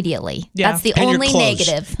immediately. Yeah. That's the And your only clothes.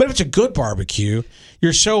 negative. But if it's a good barbecue,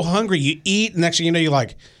 you're so hungry, you eat, and next thing you know, you're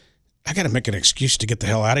like, I got to make an excuse to get the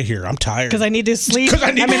hell out of here. I'm tired. Because I need to sleep. Because I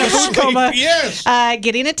need I'm in to a food sleep. coma. Yes.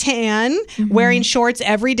 Getting a tan, wearing shorts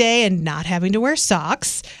every day and not having to wear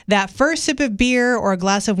socks. That first sip of beer or a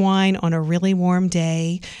glass of wine on a really warm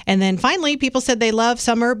day. And then finally, people said they love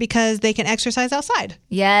summer because they can exercise outside.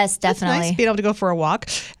 Yes, That's definitely. nice, being able to go for a walk.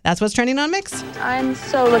 That's what's trending on Mix. I'm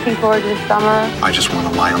so looking forward to the summer. I just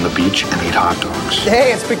want to lie on the beach and eat hot dogs.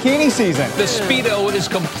 Hey, it's bikini season. The Speedo is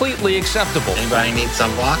completely acceptable. Anybody need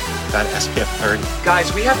sunblock? Got SPF 30.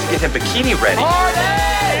 Guys, we have to get him bikini ready.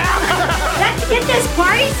 Let's get this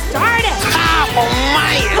party started. When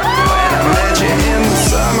I met you in the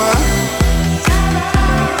summer,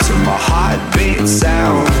 to my heartbeat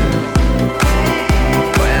sound.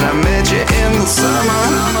 When I met you in the summer.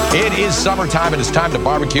 It is summertime and it's time to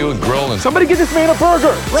barbecue and grill. And Somebody get this man a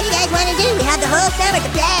burger. What do you guys want to do? We have the whole summer to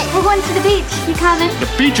play. We're going to the beach. You coming? The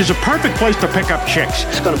beach is a perfect place to pick up chicks.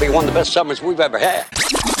 It's going to be one of the best summers we've ever had.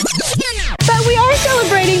 But we are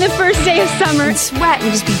celebrating the first day of summer. Sweat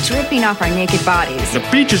would just be dripping off our naked bodies. The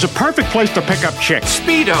beach is a perfect place to pick up chicks.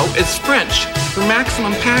 Speedo is French for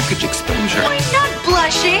maximum package exposure. I'm not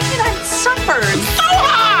blushing. I'm sunburned. So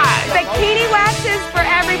hot! Bikini wax is for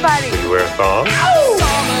everybody. You wear thongs?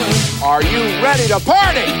 Are you ready to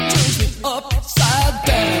party?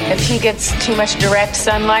 If he gets too much direct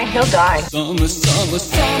sunlight, he'll die. Summer, summer,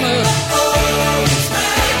 summer.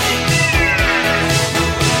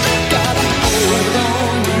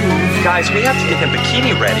 Guys, we have to get him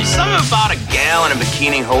bikini ready. Something about a gal in a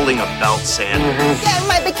bikini holding a belt sander. Yeah,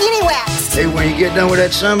 my bikini wax. Hey, when you get done with that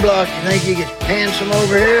sunblock, you think you get handsome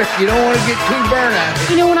over here? You don't want to get too burnt out.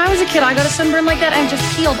 When I was a kid, I got a sunburn like that and just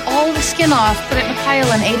peeled all the skin off, put it in a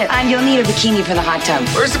pile and ate it. And you'll need a bikini for the hot tub.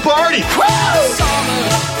 Where's the party?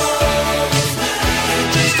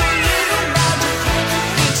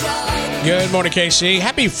 Good morning, KC.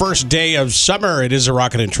 Happy first day of summer. It is a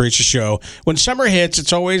Rocket and Teresa show. When summer hits,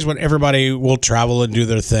 it's always when everybody will travel and do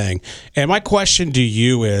their thing. And my question to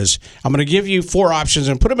you is, I'm going to give you 4 options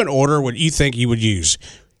and put them in order what you think you would use.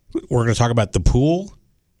 We're going to talk about the pool,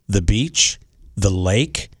 the beach, the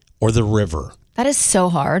lake, or the river. That is so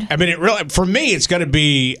hard. I mean, it really, for me, it's going to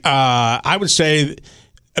be, I would say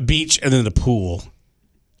a beach and then the pool.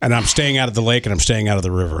 And I'm staying out of the lake and I'm staying out of the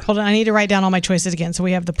river. Hold on, I need to write down all my choices again. So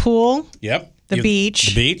we have the pool, Yep. the beach,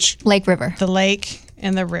 The beach. Lake, river. the lake,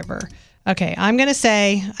 and the river. Okay, I'm going to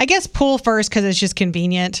say, I guess pool first because it's just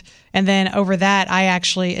convenient. And then over that, I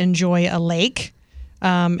actually enjoy a lake,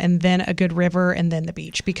 and then a good river, and then the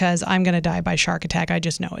beach because I'm going to die by shark attack. I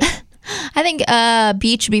just know it. I think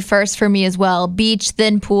beach would be first for me as well. Beach,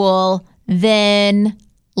 then pool, then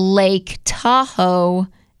Lake Tahoe,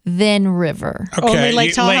 then river. Okay, Only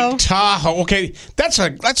Lake Tahoe? Lake Tahoe. Okay, that's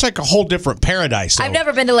like a whole different paradise. Though. I've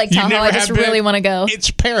never been to Lake Tahoe. I just really want to go. It's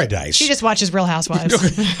paradise. She just watches Real Housewives.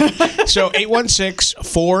 So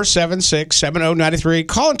 816-476-7093.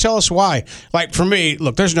 Call and tell us why. Like for me,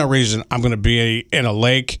 look, there's no reason I'm going to be in a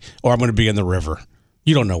lake or I'm going to be in the river.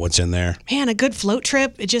 You don't know what's in there. Man, a good float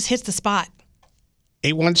trip, it just hits the spot.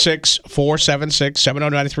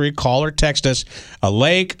 816-476-7093. Call or text us. A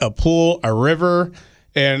lake, a pool, a river,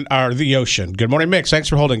 or the ocean. Good morning, Mix. Thanks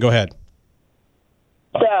for holding. Go ahead.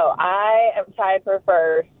 So I am tied for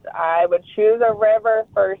first. I would choose a river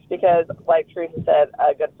first because, like Teresa said,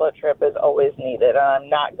 a good float trip is always needed. I'm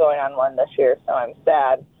not going on one this year, so I'm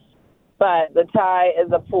sad. But the tie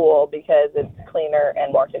is a pool because it's cleaner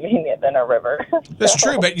and more convenient than a river. That's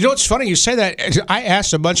true. But you know what's funny? You say that. I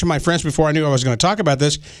asked a bunch of my friends before I knew I was going to talk about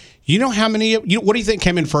this. You know how many? What do you think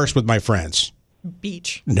came in first with my friends?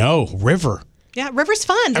 Beach. No, river. Yeah, river's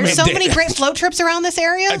fun. There's so many great float trips around this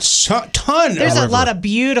area. A ton. There's a lot of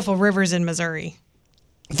beautiful rivers in Missouri.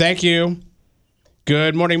 Thank you.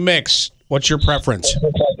 Good morning, Mix. What's your preference?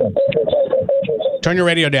 Turn your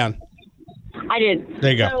radio down. I did.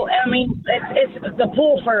 There you go. So, I mean, it's the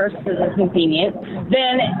pool first because it's convenient.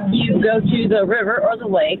 Then you go to the river or the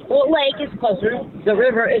lake. Well, lake is closer. The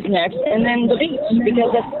river is next. And then the beach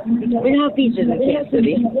because we have beaches in Kansas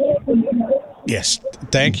City. Yes.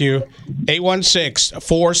 Thank you.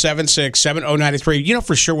 816-476-7093. You know,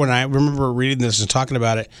 for sure, when I remember reading this and talking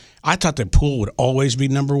about it, I thought the pool would always be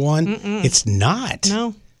number one. It's not.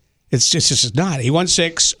 No. It's just not.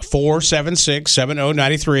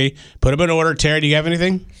 816-476-7093. Put them in order. Terry, do you have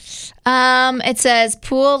anything? It says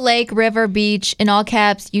pool, lake, river, beach, in all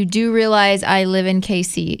caps. You do realize I live in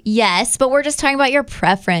KC. Yes, but we're just talking about your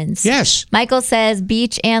preference. Yes. Michael says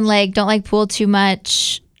beach and lake, don't like pool too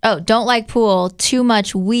much. Oh, don't like pool, too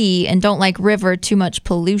much and don't like river, too much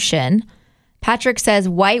pollution. Patrick says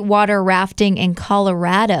whitewater rafting in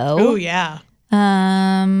Colorado. Oh, yeah.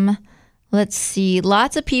 Let's see.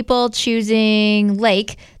 Lots of people choosing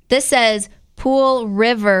lake. This says pool,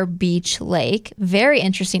 river, beach, lake. Very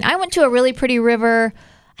interesting. I went to a really pretty river.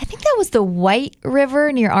 I think that was the White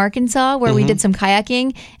River near Arkansas where we did some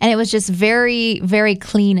kayaking, and it was just very, very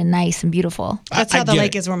clean and nice and beautiful. That's how the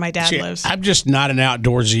lake is where my dad lives. I'm just not an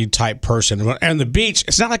outdoorsy type person. And the beach,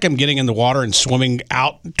 it's not like I'm getting in the water and swimming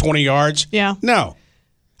out 20 yards. Yeah. No.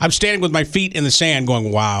 I'm standing with my feet in the sand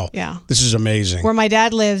going, wow, this is amazing. Where my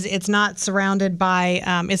dad lives, it's not surrounded by,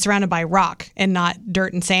 it's surrounded by rock and not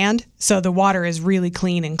dirt and sand. So the water is really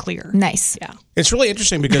clean and clear. Nice. Yeah. It's really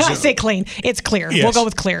interesting because I say clean. It's clear. Yes. We'll go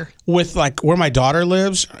with clear. With like where my daughter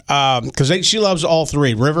lives, because she loves all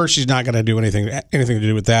three. River, she's not going to do anything to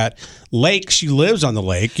do with that. Lake, she lives on the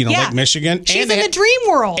lake, Lake Michigan. She's in the dream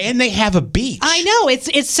world. And they have a beach. I know.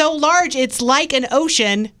 It's so large. It's like an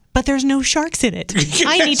ocean, but there's no sharks in it.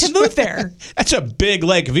 I need to move there. That's a big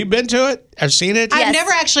lake. Have you been to it? I've seen it? I've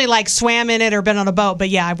never actually swam in it or been on a boat, but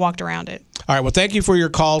yeah, I've walked around it. All right. Well, thank you for your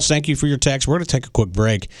calls. Thank you for your texts. We're going to take a quick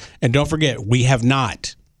break. And don't forget, we have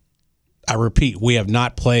not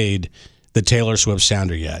played the Taylor Swift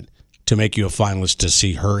Sounder yet to make you a finalist to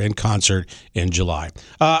see her in concert in July.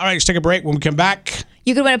 All right, let's take a break. When we come back,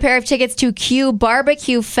 you could win a pair of tickets to Q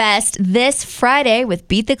Barbecue Fest this Friday with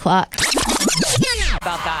Beat the Clock.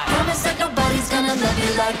 About that. Promise that nobody's gonna love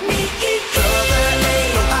you like me.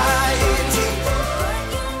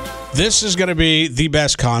 this is going to be the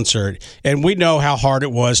best concert. And we know how hard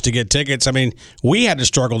it was to get tickets. I mean, we had to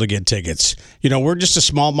struggle to get tickets. You know, we're just a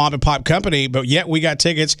small mom and pop company, but yet we got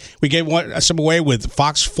tickets. We gave some away with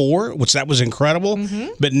Fox 4, which that was incredible. Mm-hmm.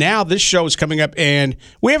 But now this show is coming up, and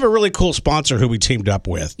we have a really cool sponsor who we teamed up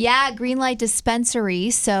with. Yeah, Greenlight Dispensary.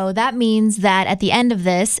 So that means that at the end of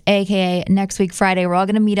this, aka next week Friday, we're all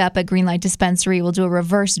going to meet up at Greenlight Dispensary. We'll do a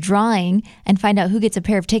reverse drawing and find out who gets a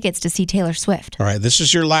pair of tickets to see Taylor Swift. All right, this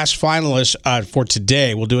is your last finalist for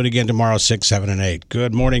today. We'll do it again tomorrow, 6, 7, and 8.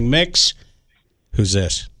 Good morning, Mix. Who's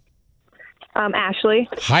this? Ashley.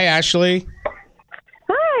 Hi, Ashley.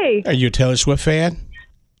 Hi. Are you a Taylor Swift fan?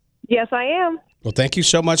 Yes, I am. Well, thank you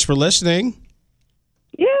so much for listening.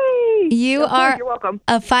 Yay! You're welcome.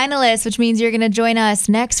 A finalist, which means you're going to join us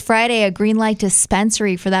next Friday at Greenlight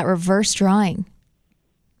Dispensary for that reverse drawing.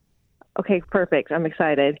 Okay, perfect. I'm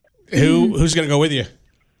excited. Who's going to go with you?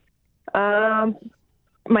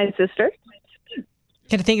 My sister.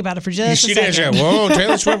 Got to think about it for just a second. She did. Whoa,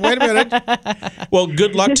 Taylor Swift, wait a minute. Well,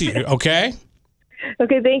 good luck to you, okay?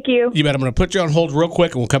 Okay, thank you. You bet. I'm going to put you on hold real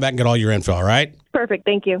quick, and we'll come back and get all your info, all right? Perfect,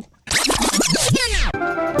 thank you. It's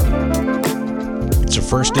the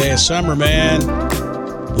first day of summer, man.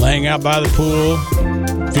 Laying out by the pool,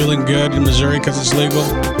 feeling good in Missouri because it's legal.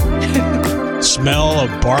 Smell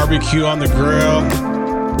of barbecue on the grill.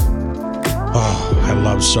 Oh, I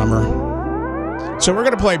love summer. So we're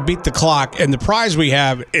going to play Beat the Clock, and the prize we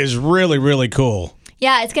have is really, really cool.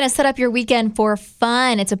 Yeah, it's going to set up your weekend for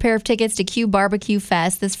fun. It's a pair of tickets to Q Barbecue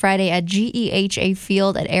Fest this Friday at GEHA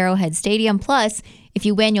Field at Arrowhead Stadium. Plus, if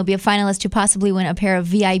you win, you'll be a finalist to possibly win a pair of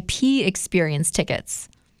VIP experience tickets.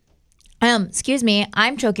 Excuse me,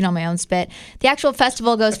 I'm choking on my own spit. The actual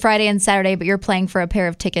festival goes Friday and Saturday, but you're playing for a pair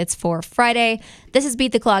of tickets for Friday. This is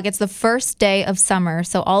Beat the Clock. It's the first day of summer,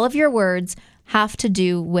 so all of your words have to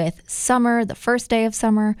do with summer, the first day of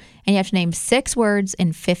summer, and you have to name 6 words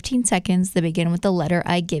in 15 seconds that begin with the letter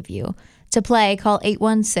I give you. To play, call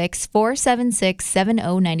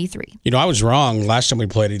 816-476-7093. You know, I was wrong. Last time we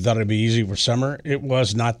played, he thought it'd be easy for summer. It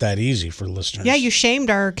was not that easy for listeners. Yeah, you shamed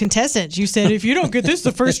our contestants. You said, if you don't get this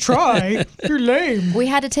the first try, you're lame. We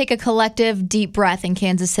had to take a collective deep breath in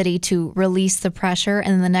Kansas City to release the pressure,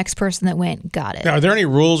 and then the next person that went got it. Now, are there any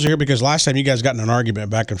rules here? Because last time you guys got in an argument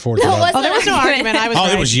back and forth. No, there was no argument. I was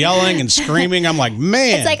right. There was yelling and screaming. I'm like,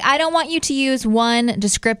 man. It's like, I don't want you to use one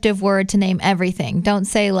descriptive word to name everything. Don't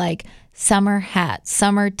say like summer hat,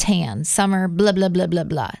 summer tan, summer blah, blah, blah, blah,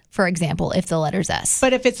 blah, for example, if the letter's S.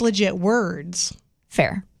 But if it's legit words.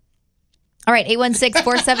 Fair. All right,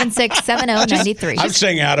 816-476-7093. I'm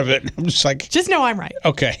staying out of it. I'm just like. Just know I'm right.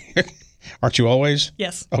 Okay. Aren't you always?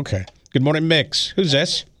 Yes. Okay. Good morning, Mix. Who's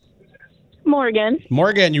this? Morgan.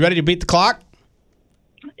 Morgan, you ready to beat the clock?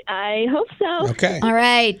 I hope so. Okay. All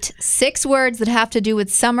right. 6 words that have to do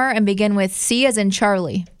with summer and begin with C as in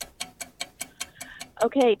Charlie.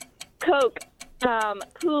 Okay. Coke,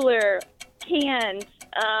 cooler, cans,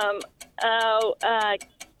 oh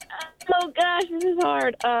gosh, this is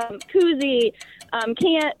hard. Koozie,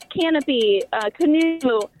 canopy,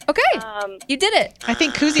 canoe. Okay, you did it. I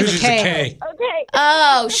think koozie's a K. Okay.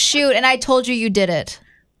 Oh, shoot, and I told you did it.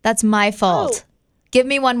 That's my fault. Give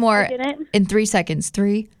me one more in 3 seconds.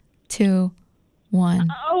 3, 2, 1.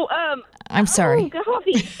 I'm sorry. Oh,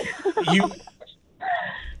 coffee.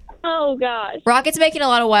 Oh, gosh. Rocket's making a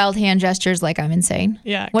lot of wild hand gestures like I'm insane.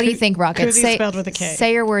 Yeah. What do you think, Rocket? Koozie spelled with a K.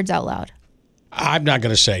 Say your words out loud. I'm not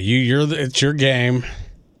going to say. It's your game.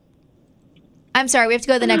 I'm sorry. We have to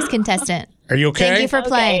go to the next contestant. Are you okay? Thank you for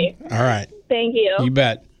playing. All right. Thank you. You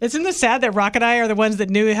bet. Isn't this sad that Rock and I are the ones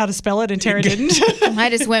that knew how to spell it and Tara didn't?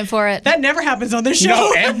 I just went for it. That never happens on this show.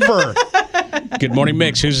 No, ever. Good morning,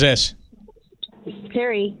 Mix. Who's this?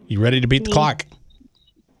 Terry. You ready to beat the clock?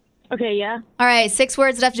 Okay, yeah. All right, 6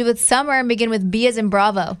 words that have to do with summer and begin with B as in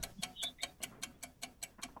Bravo.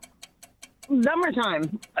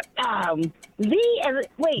 Summertime.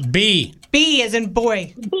 B. B as in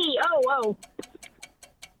boy. B. Oh.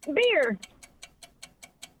 Beer.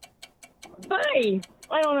 Hey,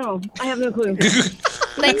 I don't know. I have no clue.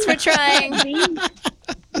 Thanks for trying. You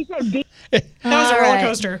said B. That was a roller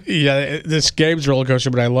coaster. Yeah, this game's a roller coaster,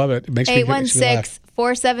 but I love it. It makes me laugh.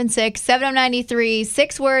 816-476-7093.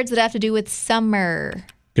 6 words that have to do with summer.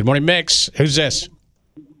 Good morning, Mix. Who's this?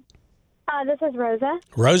 This is Rosa.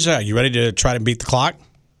 Rosa, you ready to try to beat the clock?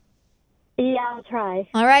 Yeah, I'll try.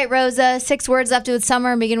 All right, Rosa. 6 words that have to do with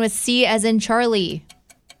summer and begin with C as in Charlie.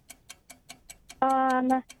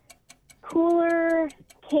 Cooler,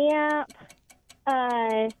 camp,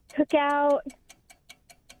 cookout.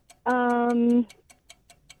 Oh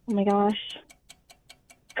my gosh.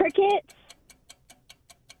 Crickets.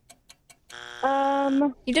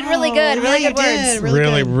 You did really good. Really good words.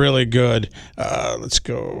 Really good. Let's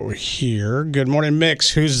go here. Good morning,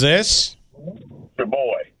 Mix. Who's this? Your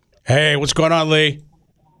boy. Hey, what's going on, Lee?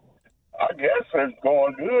 I guess it's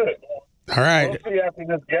going good. All right. We'll see after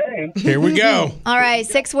this game. Here we go. All right,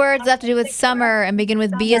 6 words that have to do with summer and begin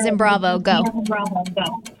with B as in Bravo. Go.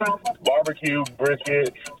 Barbecue,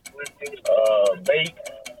 brisket, bake,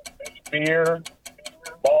 beer,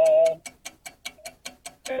 ball,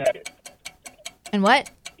 and what?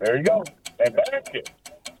 There you go. And basket.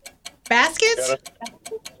 Baskets?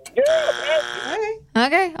 Yeah, basket.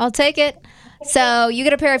 Okay, I'll take it. So you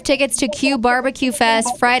get a pair of tickets to Q Barbecue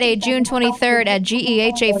Fest Friday, June 23rd at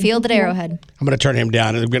GEHA Field at Arrowhead. I'm going to turn him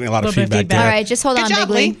down. I'm getting a lot of feedback there. All right, just hold on, Big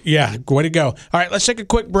Lee. Yeah, way to go. All right, let's take a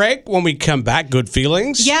quick break. When we come back, good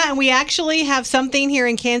feelings. Yeah, and we actually have something here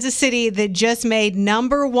in Kansas City that just made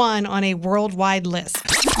 #1 on a worldwide list.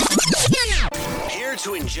 Here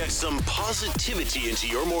to inject some positivity into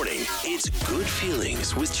your morning. It's Good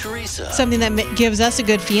Feelings with Teresa. Something that gives us a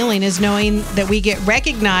good feeling is knowing that we get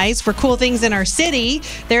recognized for cool things in our city.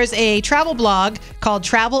 There's a travel blog called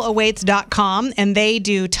TravelAwaits.com, and they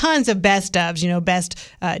do tons of best ofs, best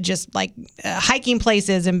just like hiking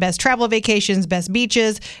places and best travel vacations, best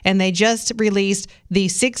beaches, and they just released the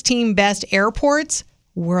 16 best airports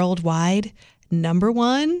worldwide. number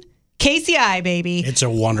one, KCI, baby. It's a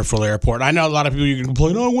wonderful airport. I know a lot of people, you can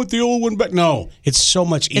complain, I want the old one back. No, it's so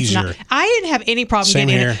much easier. I didn't have any problem Same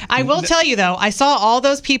getting here. in it. I will tell you, though, I saw all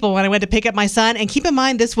those people when I went to pick up my son. And keep in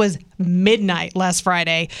mind, this was midnight last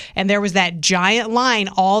Friday. And there was that giant line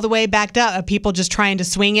all the way backed up of people just trying to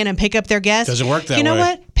swing in and pick up their guests. Doesn't work that way. You know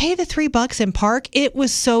what? Pay the $3 and park. It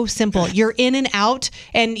was so simple. You're in and out.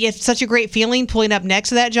 And it's such a great feeling pulling up next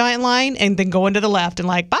to that giant line and then going to the left and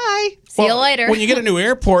like, bye. See you later. When you get a new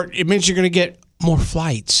airport, it means you're going to get more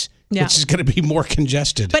flights, which is going to be more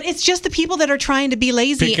congested. But it's just the people that are trying to be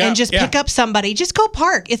lazy and just pick up somebody. Just go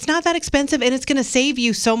park. It's not that expensive, and it's going to save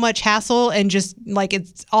you so much hassle and just like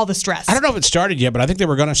it's all the stress. I don't know if it started yet, but I think they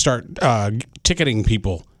were going to start ticketing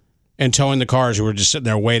people and towing the cars who were just sitting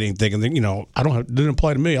there waiting, thinking, that, it didn't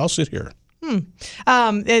apply to me. I'll sit here.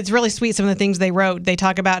 It's really sweet, some of the things they wrote. They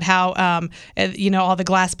talk about how, all the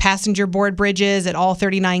glass passenger board bridges at all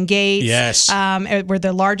 39 gates. Yes. We're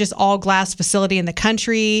the largest all-glass facility in the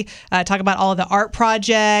country. Talk about all of the art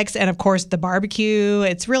projects and, of course, the barbecue.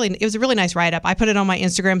 It was a really nice write-up. I put it on my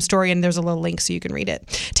Instagram story, and there's a little link so you can read it.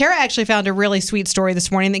 Tara actually found a really sweet story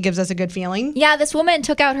this morning that gives us a good feeling. Yeah, this woman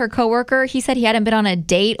took out her coworker. He said he hadn't been on a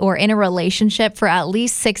date or in a relationship for at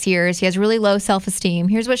least 6 years. He has really low self-esteem.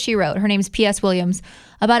 Here's what she wrote. Her name's P.S. Williams.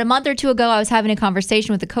 About a month or two ago, I was having a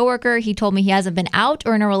conversation with a coworker. He told me he hasn't been out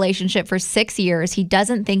or in a relationship for 6 years. He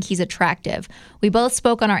doesn't think he's attractive. We both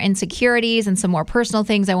spoke on our insecurities and some more personal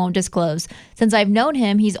things I won't disclose. Since I've known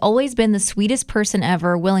him, he's always been the sweetest person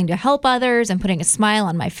ever, willing to help others and putting a smile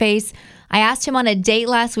on my face. I asked him on a date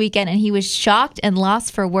last weekend, and he was shocked and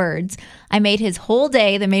lost for words. I made his whole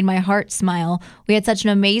day. That made my heart smile. We had such an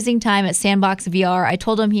amazing time at Sandbox VR. I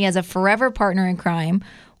told him he has a forever partner in crime.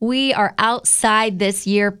 We are outside this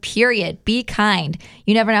year, period. Be kind.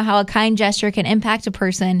 You never know how a kind gesture can impact a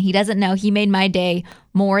person. He doesn't know he made my day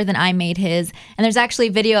more than I made his. And there's actually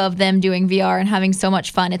a video of them doing VR and having so much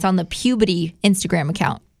fun. It's on the Puberty Instagram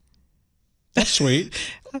account. That's sweet.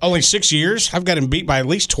 Only 6 years? I've got him beat by at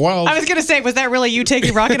least 12. I was going to say, was that really you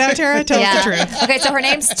taking Rocket out, Tara? Tell us the truth. Okay, so her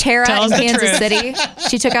name's Tara in Kansas City.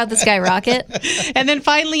 She took out this guy, Rocket. And then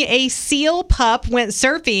finally, a seal pup went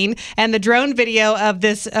surfing, and the drone video of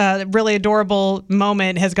this really adorable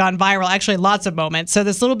moment has gone viral. Actually, lots of moments. So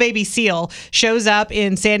this little baby seal shows up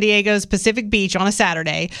in San Diego's Pacific Beach on a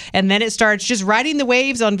Saturday, and then it starts just riding the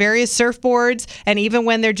waves on various surfboards, and even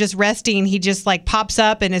when they're just resting, he just like pops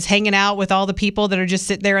up and is hanging out with all the people that are just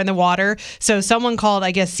sitting there in the water. So someone called,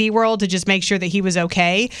 I guess, SeaWorld to just make sure that he was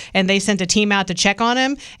okay. And they sent a team out to check on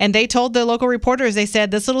him. And they told the local reporters, they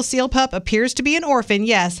said, this little seal pup appears to be an orphan,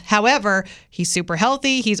 yes. However, he's super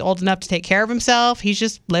healthy. He's old enough to take care of himself. He's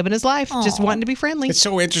just living his life, just wanting to be friendly. It's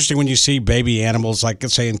so interesting when you see baby animals, like,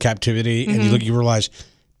 say, in captivity, and you realize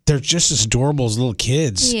they're just as adorable as little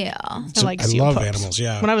kids. Yeah. So I love animals,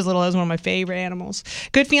 yeah. When I was little, that was one of my favorite animals.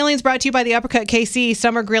 Good Feelings brought to you by the Uppercut KC.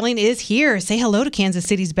 Summer grilling is here. Say hello to Kansas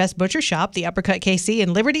City's best butcher shop, the Uppercut KC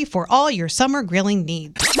in Liberty, for all your summer grilling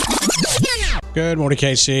needs. Good morning,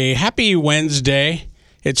 KC. Happy Wednesday.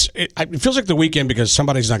 It feels like the weekend because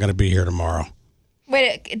somebody's not going to be here tomorrow.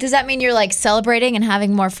 Wait, does that mean you're like celebrating and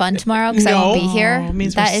having more fun tomorrow because I won't be here? It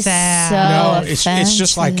means that we're is sad. so No, offensive. it's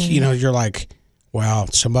just like, you're like, wow,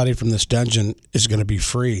 somebody from this dungeon is going to be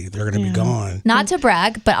free. They're going to be gone. Not to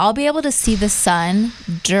brag, but I'll be able to see the sun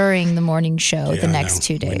during the morning show the next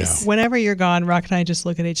 2 days. Whenever you're gone, Rock and I just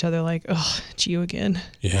look at each other like, oh, it's you again.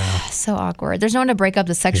 Yeah. So awkward. There's no one to break up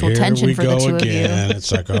the sexual Here tension we for the go two again. of you.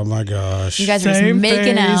 It's like, oh my gosh. You guys are just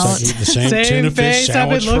making out. It's like the same tuna fish face I've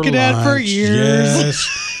sandwich been looking for at for lunch. years.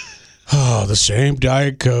 Yes. Oh, the same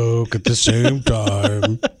Diet Coke at the same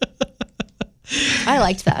time. I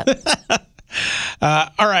liked that.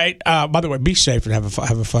 All right. By the way, be safe and have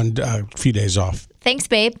a fun few days off. Thanks,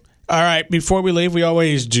 babe. All right. Before we leave, we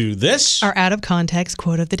always do this. Our out of context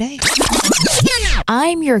quote of the day.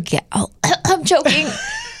 I'm your gal. I'm joking.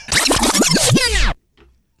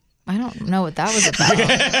 I don't know what that was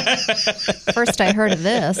about. First I heard of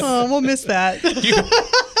this. Oh, we'll miss that.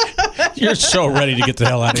 You're so ready to get the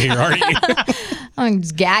hell out of here, aren't you? I'm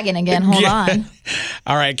just gagging again. Hold on.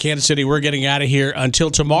 All right, Kansas City, we're getting out of here.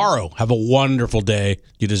 Until tomorrow, have a wonderful day.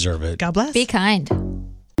 You deserve it. God bless. Be kind.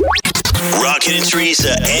 Rocket and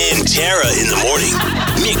Teresa and Tara in the morning.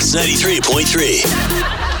 Mix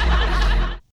 93.3.